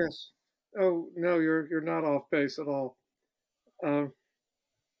off the mark. Yes. Oh no, you're not off base at all.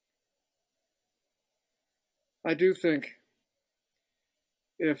 I do think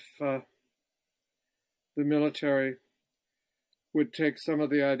if the military would take some of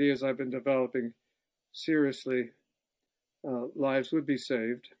the ideas I've been developing seriously, lives would be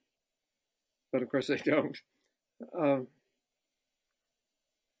saved. But of course they don't.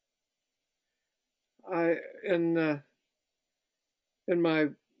 In my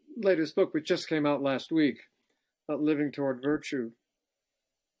latest book, which just came out last week, Living Toward Virtue,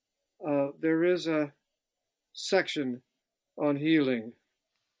 there is a section on healing.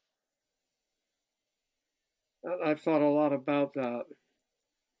 I've thought a lot about that.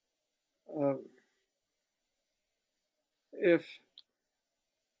 If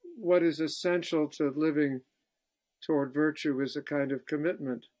what is essential to living toward virtue is a kind of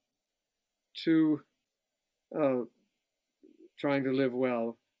commitment to trying to live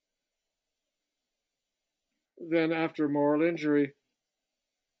well, then after moral injury,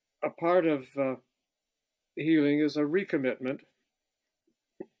 a part of healing is a recommitment.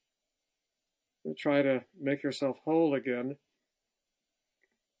 And try to make yourself whole again.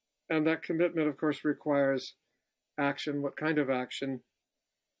 And that commitment, of course, requires action. What kind of action?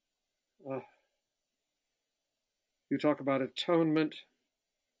 You talk about atonement.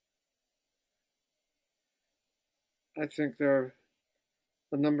 I think there are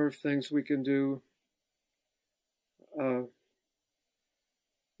a number of things we can do.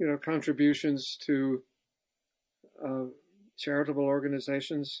 Contributions to charitable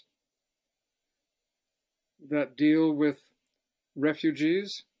organizations that deal with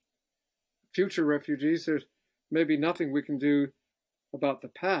refugees, future refugees. There's maybe nothing we can do about the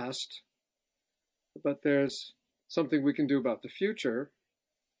past, but there's something we can do about the future.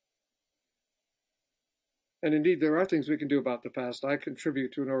 And indeed, there are things we can do about the past. I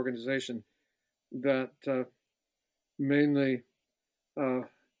contribute to an organization that mainly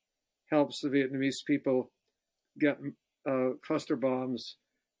helps the Vietnamese people get cluster bombs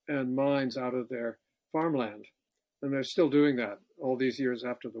and mines out of their farmland. And they're still doing that all these years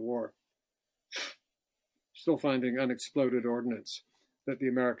after the war. Still finding unexploded ordnance that the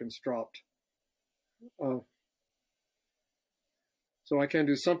Americans dropped. So I can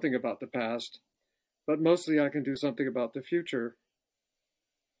do something about the past, but mostly I can do something about the future.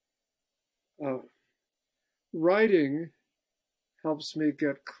 Writing helps me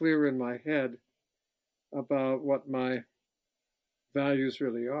get clear in my head about what my values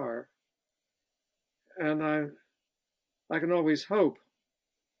really are. And I can always hope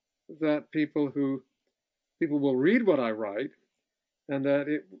that people will read what I write, and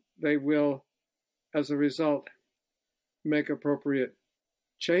that they will, as a result, make appropriate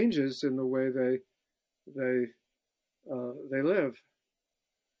changes in the way they live.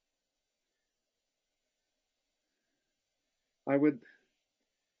 I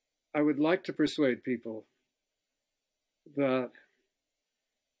would like to persuade people that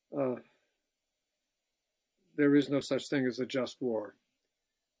there is no such thing as a just war.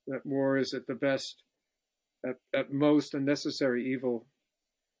 That war is at the best, at most, a necessary evil,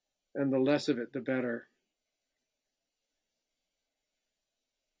 and the less of it, the better.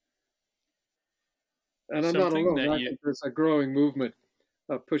 And I'm not Something alone. that I you think there's a growing movement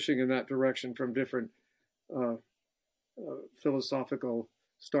pushing in that direction from different uh, philosophical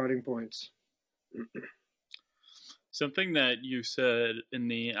starting points. something that you said in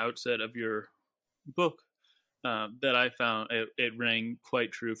the outset of your book that I found it rang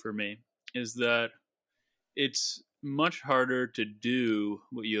quite true for me is that it's much harder to do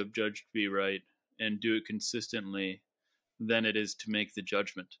what you have judged to be right and do it consistently than it is to make the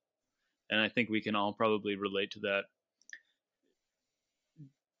judgment. And I think we can all probably relate to that.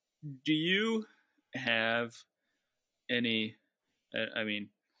 Do you have any, I mean,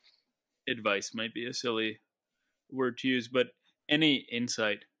 advice might be a silly word to use, but any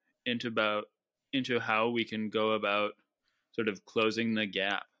insight into how we can go about sort of closing the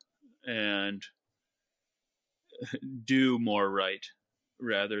gap and do more right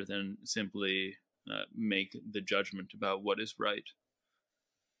rather than simply make the judgment about what is right?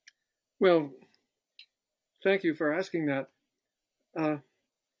 Well, thank you for asking that. Uh,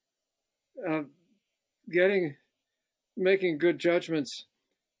 uh, making good judgments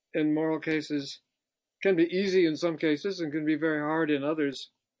in moral cases can be easy in some cases and can be very hard in others.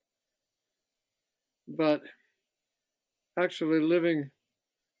 But actually living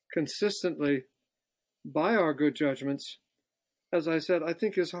consistently by our good judgments, as I said, I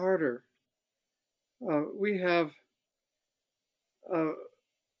think is harder. We have,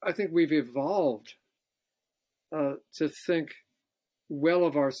 I think we've evolved to think well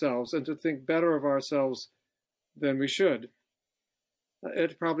of ourselves and to think better of ourselves than we should.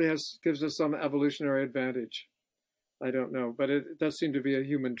 It probably gives us some evolutionary advantage. I don't know, but it does seem to be a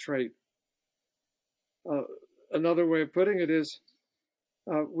human trait. Another way of putting it is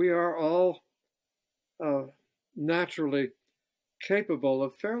we are all naturally capable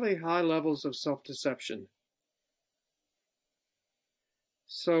of fairly high levels of self-deception.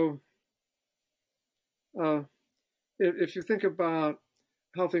 So if you think about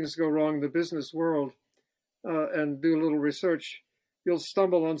how things go wrong in the business world and do a little research, you'll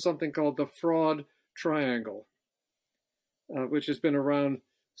stumble on something called the fraud triangle, which has been around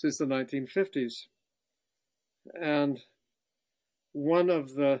since the 1950s. And one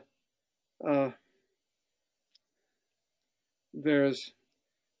of the, there's,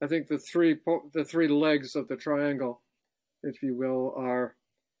 I think the three legs of the triangle, if you will, are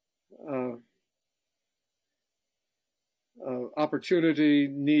opportunity,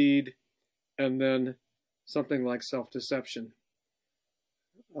 need, and then something like self-deception.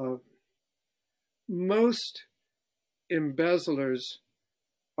 Most embezzlers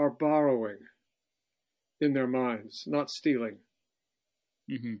are borrowing in their minds, not stealing.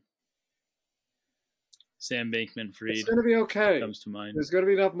 Mm-hmm. Sam Bankman-Fried. It's going to be okay. Comes to mind. There's going to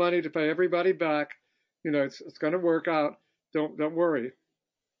be enough money to pay everybody back. You know, it's going to work out. Don't worry.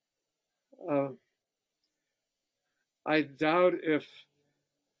 I doubt if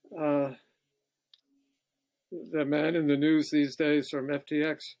the man in the news these days from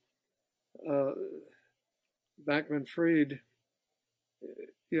FTX, Bankman-Fried,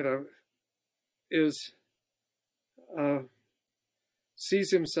 you know,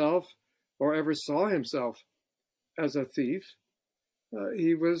 sees himself or ever saw himself as a thief.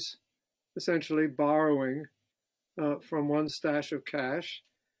 He was essentially borrowing from one stash of cash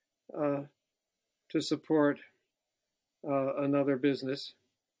to support another business.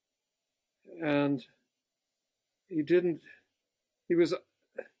 And he was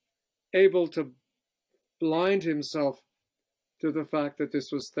able to blind himself to the fact that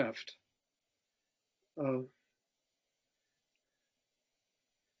this was theft.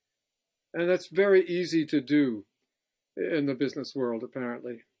 And that's very easy to do in the business world,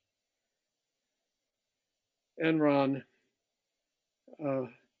 apparently. Enron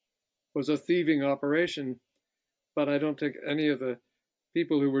was a thieving operation, but I don't think any of the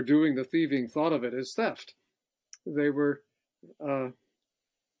people who were doing the thieving thought of it as theft. They were,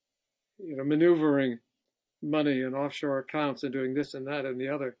 maneuvering money in offshore accounts and doing this and that and the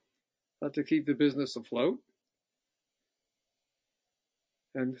other to keep the business afloat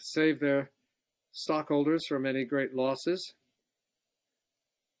and save their stockholders from any great losses.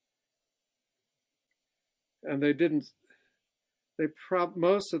 And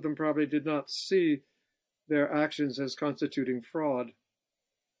most of them probably did not see their actions as constituting fraud.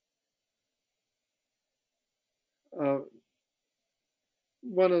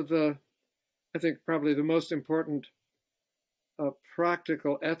 One of the, I think probably the most important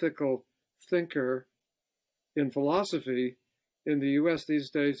practical, ethical thinker in philosophy in the US these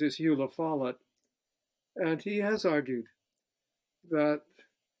days is Hugh Follett. And he has argued that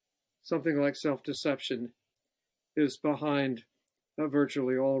something like self-deception is behind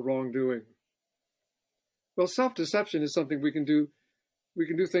virtually all wrongdoing. Well, self-deception is something we can do. We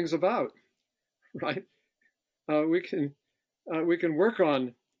can do things about, right? We can work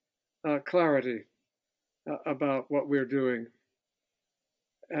on clarity about what we're doing,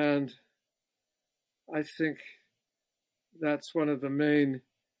 and I think that's one of the main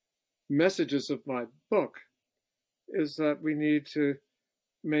messages of my book, is that we need to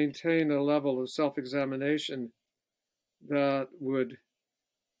maintain a level of self-examination that would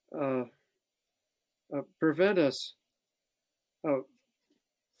prevent us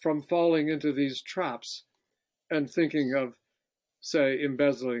from falling into these traps and thinking of, say,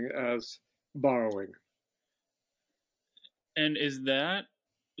 embezzling as borrowing. And is that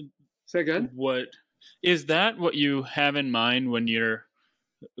Say again? what you have in mind when you're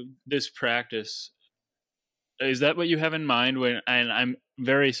this practice? Is that what you have in mind when? And I'm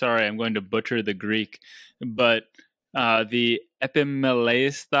very sorry, I'm going to butcher the Greek, but the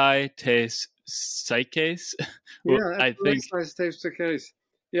epimeleisthai tes psyches. Yeah, I think. takes the case.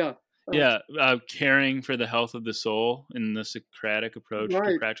 Yeah. Yeah, caring for the health of the soul in the Socratic approach to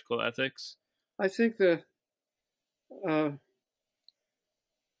Right. practical ethics. I think the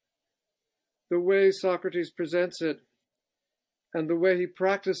way Socrates presents it and the way he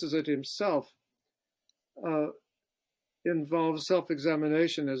practices it himself involves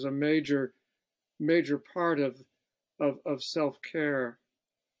self-examination as a major part of self-care.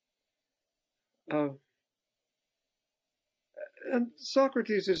 And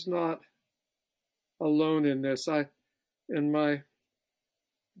Socrates is not alone in this. In my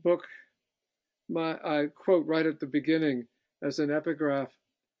book, I quote right at the beginning as an epigraph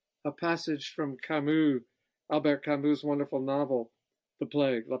a passage from Camus, Albert Camus' wonderful novel, The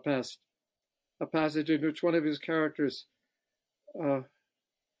Plague, La Peste, a passage in which one of his characters,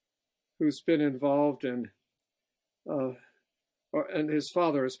 who's been involved in, and his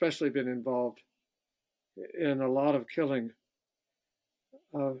father especially been involved in a lot of killing,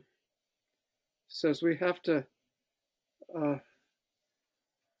 says we have to,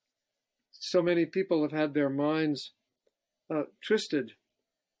 so many people have had their minds twisted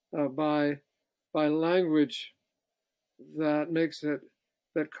by language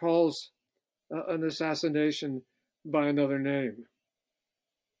that calls an assassination by another name.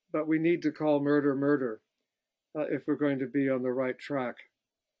 But we need to call murder murder if we're going to be on the right track.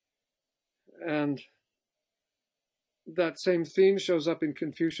 And that same theme shows up in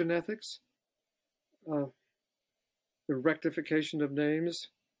Confucian ethics, the rectification of names.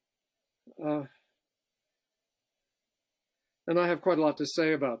 And I have quite a lot to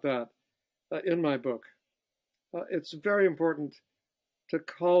say about that in my book. It's very important to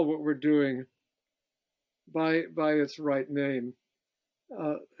call what we're doing by its right name.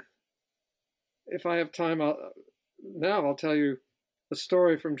 If I have time, I'll tell you a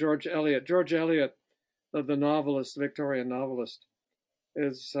story from George Eliot. George Eliot, the novelist, Victorian novelist,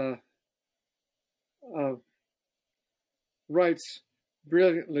 writes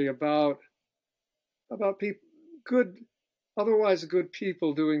brilliantly about people, otherwise good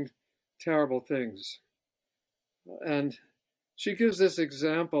people doing terrible things. And she gives this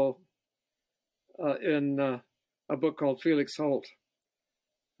example in a book called Felix Holt,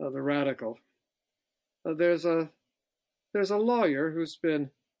 The Radical. There's a lawyer who's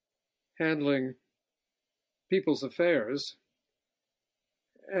been handling people's affairs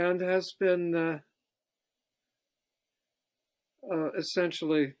and has been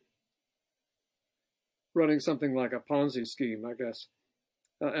essentially running something like a Ponzi scheme, I guess,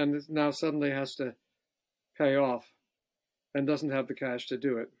 and now suddenly has to pay off and doesn't have the cash to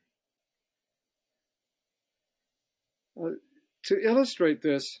do it. To illustrate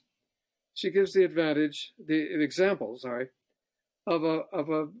this, she gives the example, of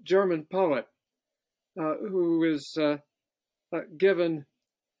a German poet who is who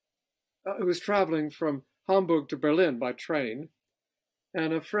is traveling from Hamburg to Berlin by train,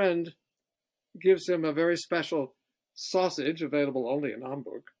 and a friend gives him a very special sausage available only in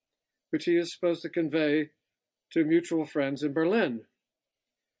Hamburg, which he is supposed to convey to mutual friends in Berlin.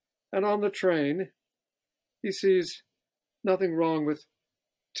 And on the train, he sees nothing wrong with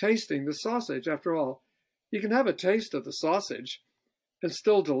tasting the sausage. After all, you can have a taste of the sausage and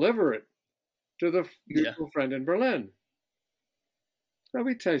still deliver it to the mutual friend in Berlin. So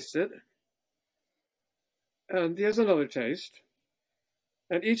he tastes it, and he has another taste.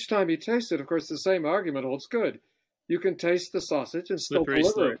 And each time he tastes it, of course, the same argument holds good. You can taste the sausage and still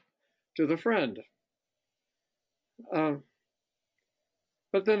deliver it to the friend. But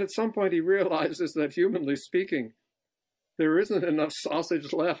then at some point he realizes that, humanly speaking, there isn't enough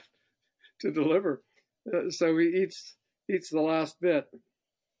sausage left to deliver. So he eats the last bit.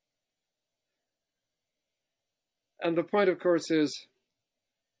 And the point, of course, is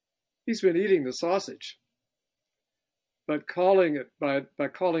he's been eating the sausage, but calling it by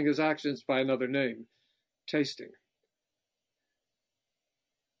calling his actions by another name, tasting.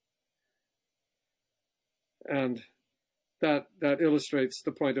 And that illustrates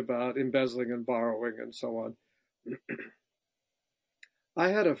the point about embezzling and borrowing and so on. I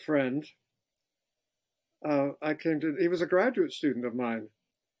had a friend. He was a graduate student of mine.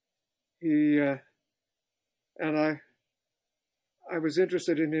 I was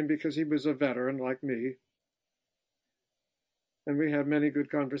interested in him because he was a veteran like me. And we had many good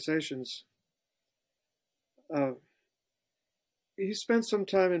conversations. He spent some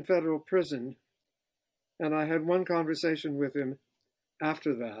time in federal prison, and I had one conversation with him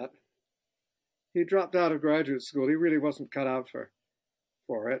after that. He dropped out of graduate school. He really wasn't cut out for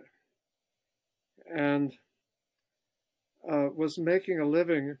it. And was making a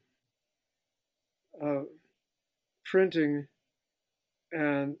living printing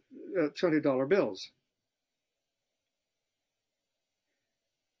and $20 bills.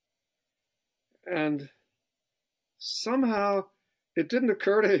 And somehow it didn't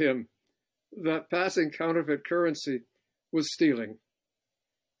occur to him that passing counterfeit currency was stealing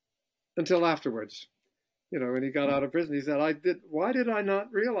until afterwards. When he got out of prison, he said, why did I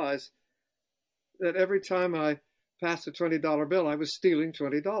not realize that every time I passed a $20 bill, I was stealing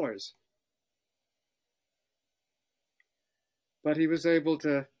 $20? But he was able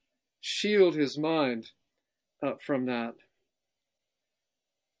to shield his mind from that.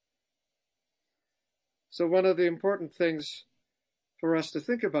 So one of the important things for us to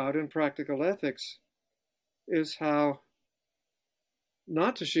think about in practical ethics is how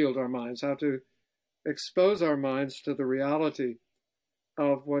not to shield our minds, how to expose our minds to the reality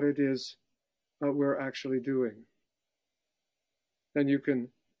of what it is we're actually doing. And you can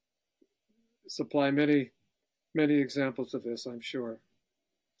supply many examples of this, I'm sure.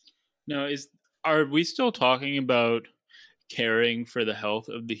 Now, are we still talking about caring for the health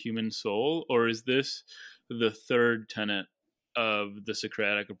of the human soul, or is this the third tenet of the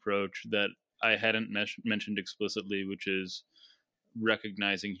Socratic approach that I hadn't mentioned explicitly, which is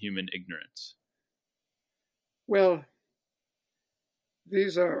recognizing human ignorance? Well,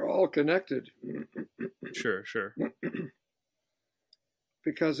 these are all connected. Sure.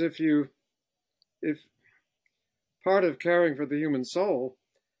 Because if part of caring for the human soul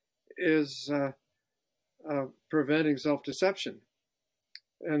is preventing self-deception,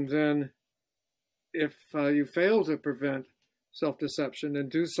 and then if you fail to prevent self-deception and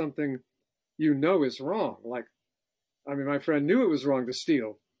do something is wrong, like, my friend knew it was wrong to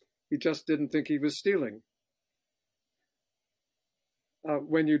steal. He just didn't think he was stealing.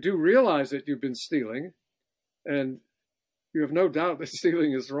 When you do realize that you've been stealing, and you have no doubt that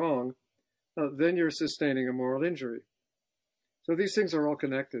stealing is wrong, then you're sustaining a moral injury. So these things are all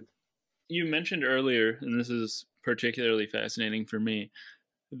connected. You mentioned earlier, and this is particularly fascinating for me,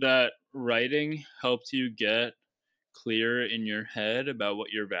 that writing helped you get clear in your head about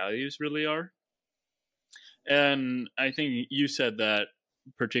what your values really are. And I think you said that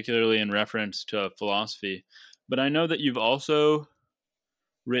particularly in reference to philosophy, but I know that you've also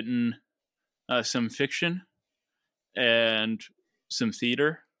written some fiction and some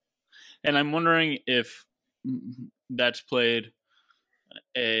theater. And I'm wondering if that's played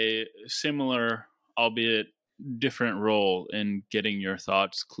a similar, albeit different role in getting your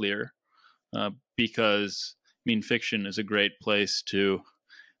thoughts clear. Because, fiction is a great place to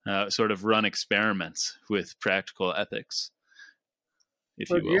sort of run experiments with practical ethics, if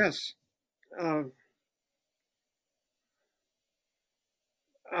you will. Yes.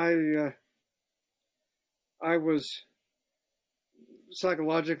 I was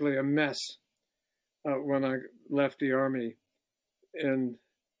psychologically a mess when I left the Army in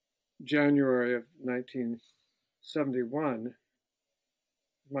January of 1971.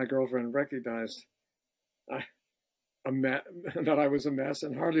 My girlfriend recognized that I was a mess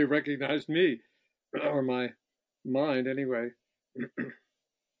and hardly recognized me, or my mind anyway.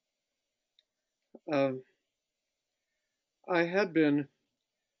 I had been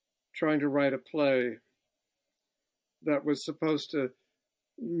trying to write a play that was supposed to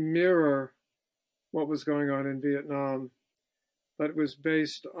mirror what was going on in Vietnam, but it was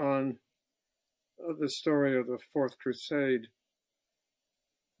based on the story of the Fourth Crusade,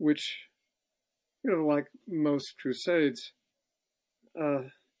 which, like most crusades,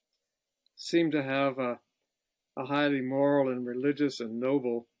 seemed to have a highly moral and religious and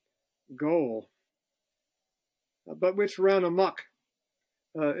noble goal, but which ran amok.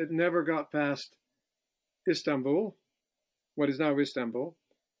 It never got past Istanbul, what is now Istanbul,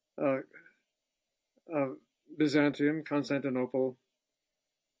 Byzantium, Constantinople.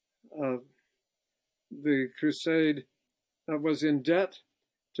 The crusade was in debt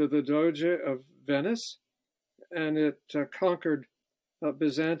to the Doge of Venice, and it conquered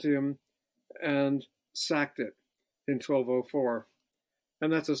Byzantium and sacked it in 1204.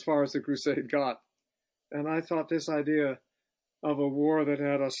 And that's as far as the crusade got. And I thought this idea of a war that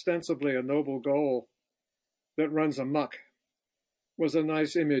had ostensibly a noble goal that runs amok was a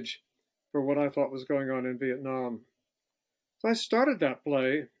nice image for what I thought was going on in Vietnam. So I started that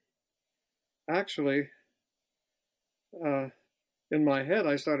play, actually, in my head.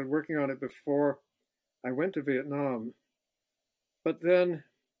 I started working on it before I went to Vietnam. But then,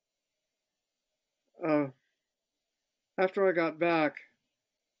 after I got back,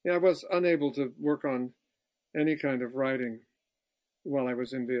 I was unable to work on any kind of writing while I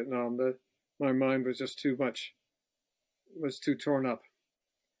was in Vietnam. My mind was just was too torn up.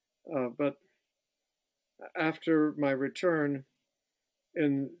 But after my return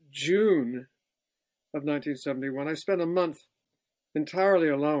in June of 1971, I spent a month entirely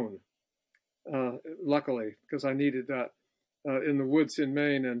alone, luckily, because I needed that, in the woods in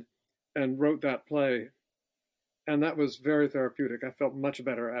Maine, and wrote that play. And that was very therapeutic. I felt much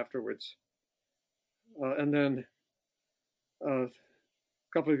better afterwards. And then a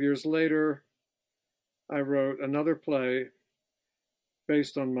couple of years later, I wrote another play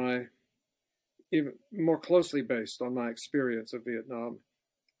based on even more closely based on my experience of Vietnam.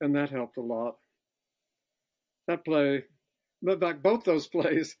 And that helped a lot. That play, but both those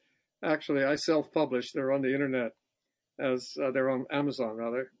plays, actually, I self-published. They're on the internet, they're on Amazon,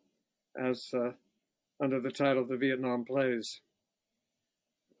 rather, as under the title The Vietnam Plays.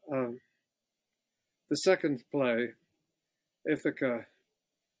 The second play, Ithaca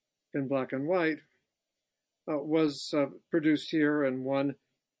in Black and White, was produced here and won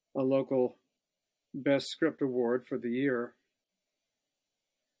a local Best Script Award for the year.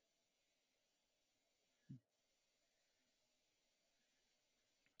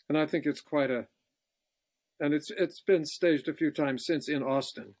 And I think it's and it's been staged a few times since in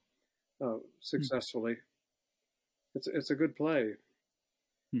Austin, successfully. It's a good play,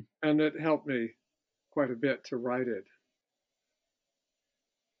 and it helped me quite a bit to write it.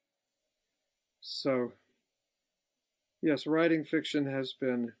 So, yes, writing fiction has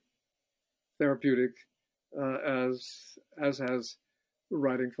been therapeutic, as has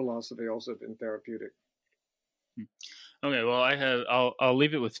writing philosophy also been therapeutic. Okay, well, I'll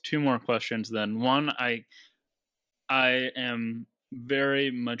leave it with two more questions then. One, I am very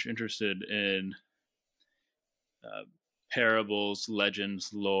much interested in parables,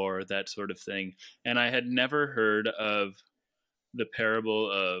 legends, lore, that sort of thing, and I had never heard of the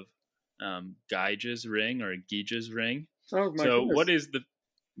parable of Gyge's ring or Gyge's ring. Oh my so goodness.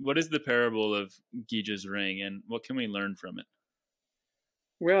 what is the parable of Gyge's ring, and what can we learn from it?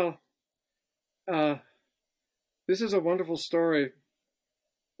 Well, this is a wonderful story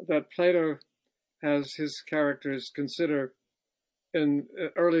that Plato has his characters consider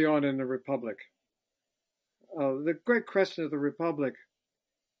early on in the Republic. The great question of the Republic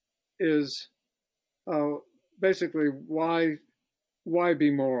is basically why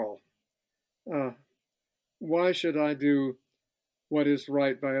be moral? Why should I do what is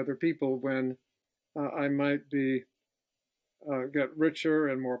right by other people when I might get richer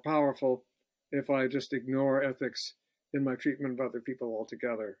and more powerful if I just ignore ethics in my treatment of other people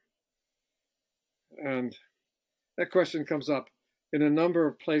altogether? And that question comes up in a number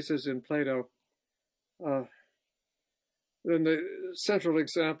of places in Plato. Then the central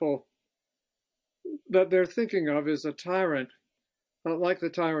example that they're thinking of is a tyrant, like the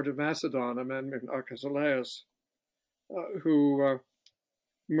tyrant of Macedon, a man named Archesilaus, who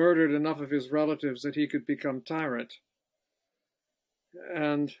murdered enough of his relatives that he could become tyrant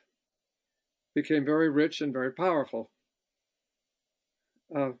and became very rich and very powerful.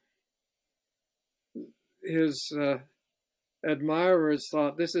 His admirers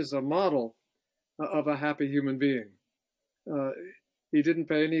thought this is a model of a happy human being. He didn't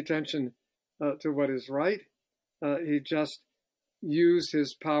pay any attention to what is right. He just used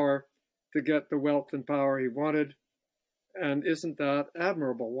his power to get the wealth and power he wanted. And isn't that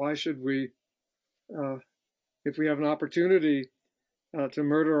admirable? Why should we, if we have an opportunity to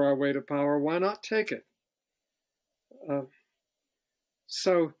murder our way to power, why not take it?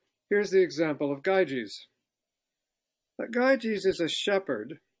 So here's the example of Gyges. Gyges is a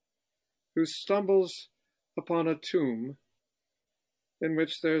shepherd who stumbles upon a tomb in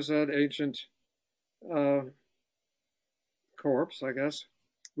which there's an ancient corpse, I guess,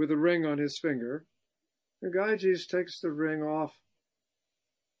 with a ring on his finger. And Gyges takes the ring off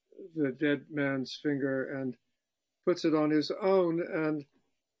the dead man's finger and puts it on his own and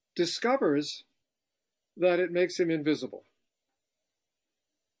discovers that it makes him invisible.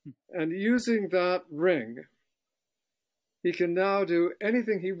 And using that ring, he can now do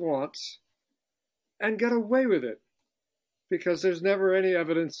anything he wants and get away with it because there's never any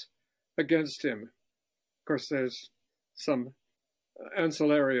evidence against him. Of course, there's some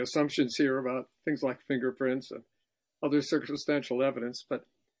ancillary assumptions here about things like fingerprints and other circumstantial evidence, but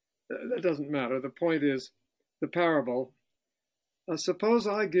that doesn't matter. The point is the parable. Suppose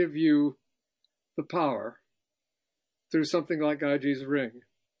I give you the power through something like Gaiji's ring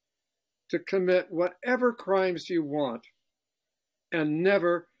to commit whatever crimes you want and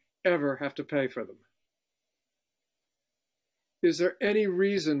never, ever have to pay for them. Is there any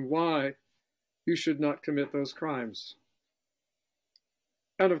reason why you should not commit those crimes?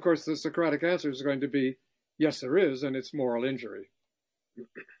 And of course, the Socratic answer is going to be, yes, there is, and it's moral injury.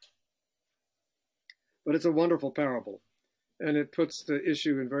 But it's a wonderful parable, and it puts the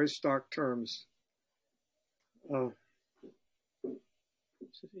issue in very stark terms.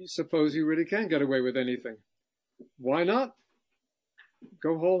 Suppose you really can get away with anything. Why not?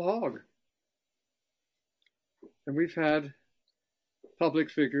 Go whole hog. And we've had public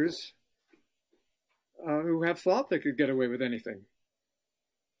figures who have thought they could get away with anything.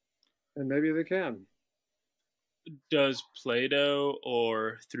 And maybe they can. Does Plato,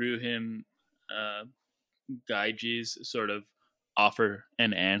 or through him, Gyges, sort of offer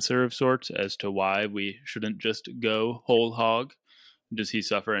an answer of sorts as to why we shouldn't just go whole hog? Does he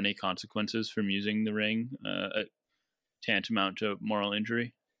suffer any consequences from using the ring, tantamount to moral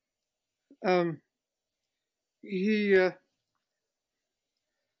injury? He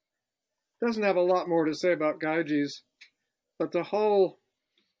doesn't have a lot more to say about Gyges, but the whole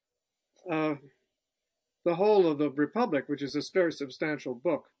of the Republic, which is a very substantial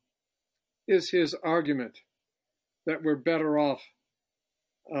book, is his argument that we're better off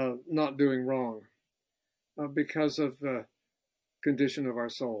not doing wrong because of the condition of our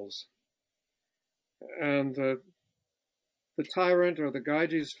souls. And the tyrant, or the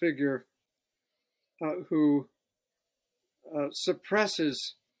Gyges figure who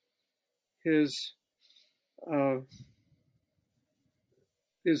suppresses his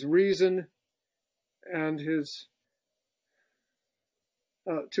reason and his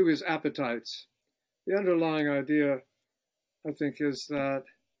to his appetites. The underlying idea, I think, is that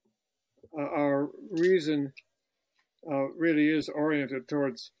our reason really is oriented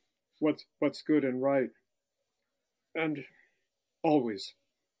towards what's good and right, and always.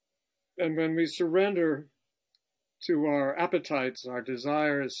 And when we surrender to our appetites, our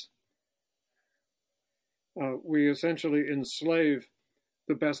desires, we essentially enslave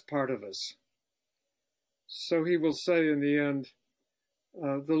the best part of us. So he will say in the end,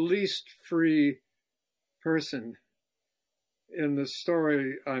 the least free person in the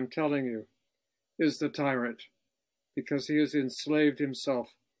story I'm telling you is the tyrant, because he has enslaved himself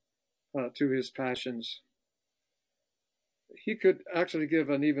to his passions. He could actually give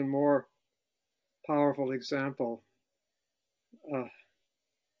an even more powerful example,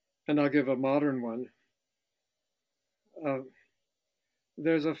 and I'll give a modern one.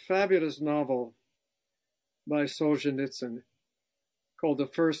 There's a fabulous novel by Solzhenitsyn called The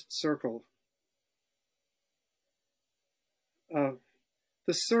First Circle.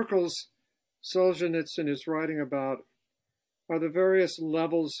 The circles Solzhenitsyn is writing about are the various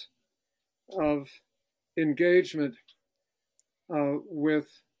levels of engagement with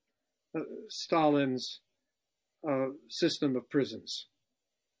Stalin's system of prisons.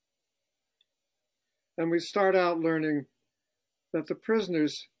 And we start out learning that the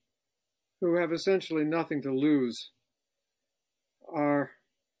prisoners, who have essentially nothing to lose, have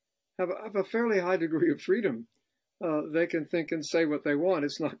a fairly high degree of freedom. They can think and say what they want.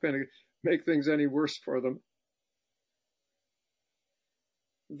 It's not going to make things any worse for them.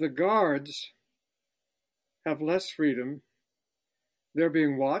 The guards have less freedom. They're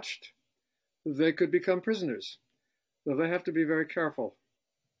being watched. They could become prisoners. So they have to be very careful.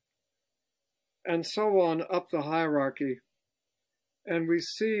 And so on up the hierarchy. And we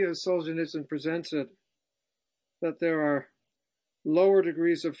see, as Solzhenitsyn presents it, that there are lower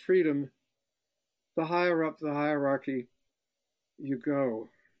degrees of freedom the higher up the hierarchy you go.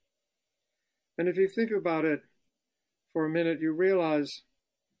 And if you think about it for a minute, you realize,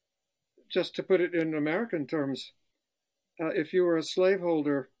 just to put it in American terms, if you were a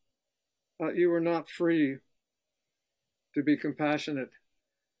slaveholder, you were not free to be compassionate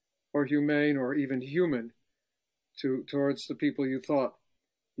or humane or even human towards the people you thought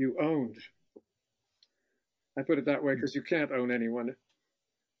you owned. I put it that way because you can't own anyone.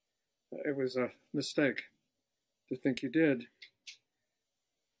 It was a mistake to think you did.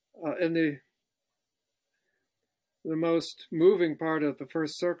 In the most moving part of the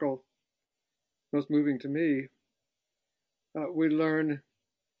first circle, most moving to me, we learn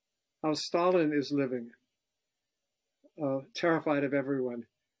how Stalin is living, terrified of everyone,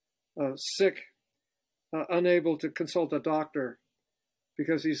 sick, unable to consult a doctor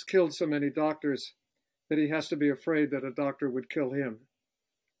because he's killed so many doctors that he has to be afraid that a doctor would kill him.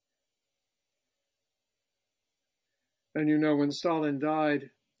 And you know, when Stalin died,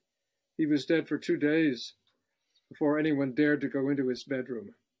 he was dead for 2 days before anyone dared to go into his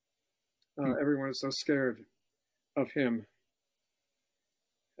bedroom. Everyone was so scared of him.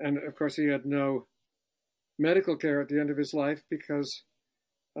 And of course, he had no medical care at the end of his life because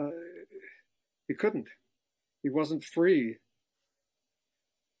he couldn't. He wasn't free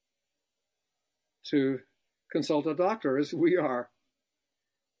to consult a doctor as we are.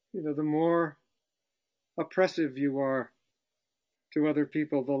 You know, the more oppressive you are to other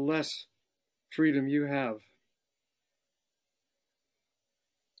people, the less freedom you have.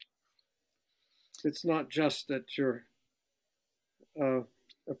 It's not just that you're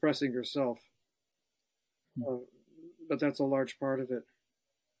oppressing yourself, but that's a large part of it.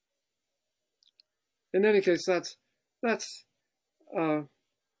 In any case, that's a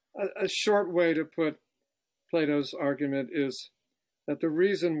short way to put Plato's argument is that the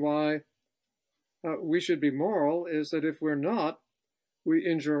reason why we should be moral is that if we're not, we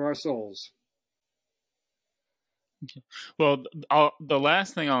injure our souls. Okay. Well, the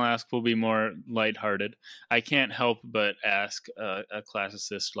last thing I'll ask will be more lighthearted. I can't help but ask a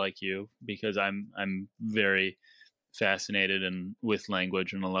classicist like you because I'm very fascinated with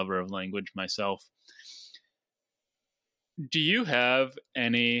language and a lover of language myself. Do you have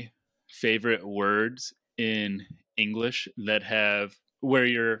any favorite words in English where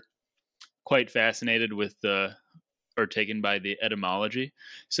you're quite fascinated with or taken by the etymology?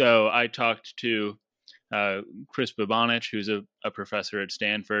 So I talked to Chris Babanich, who's a professor at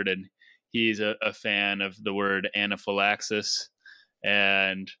Stanford, and he's a fan of the word anaphylaxis.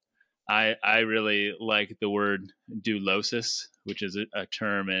 And I really like the word doulosis, which is a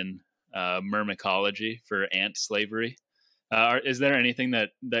term in myrmecology for ant slavery. Is there anything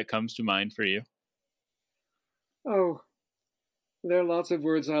that comes to mind for you? Oh, there are lots of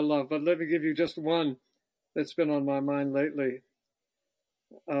words I love, but let me give you just one that's been on my mind lately.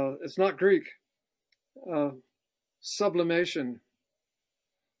 It's not Greek. Sublimation.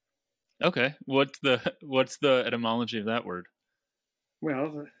 Okay, what's the etymology of that word?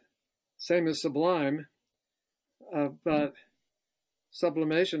 Well, same as sublime, but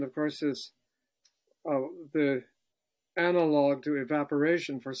sublimation, of course, is the analog to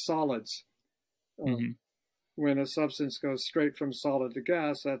evaporation for solids. Mm-hmm. When a substance goes straight from solid to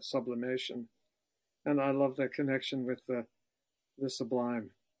gas, that's sublimation. And I love that connection with the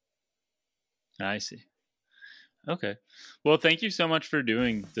sublime. I see. Okay. Well, thank you so much for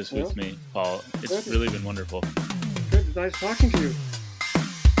doing this with me, Paul. It's really been wonderful. Good. Nice talking to you.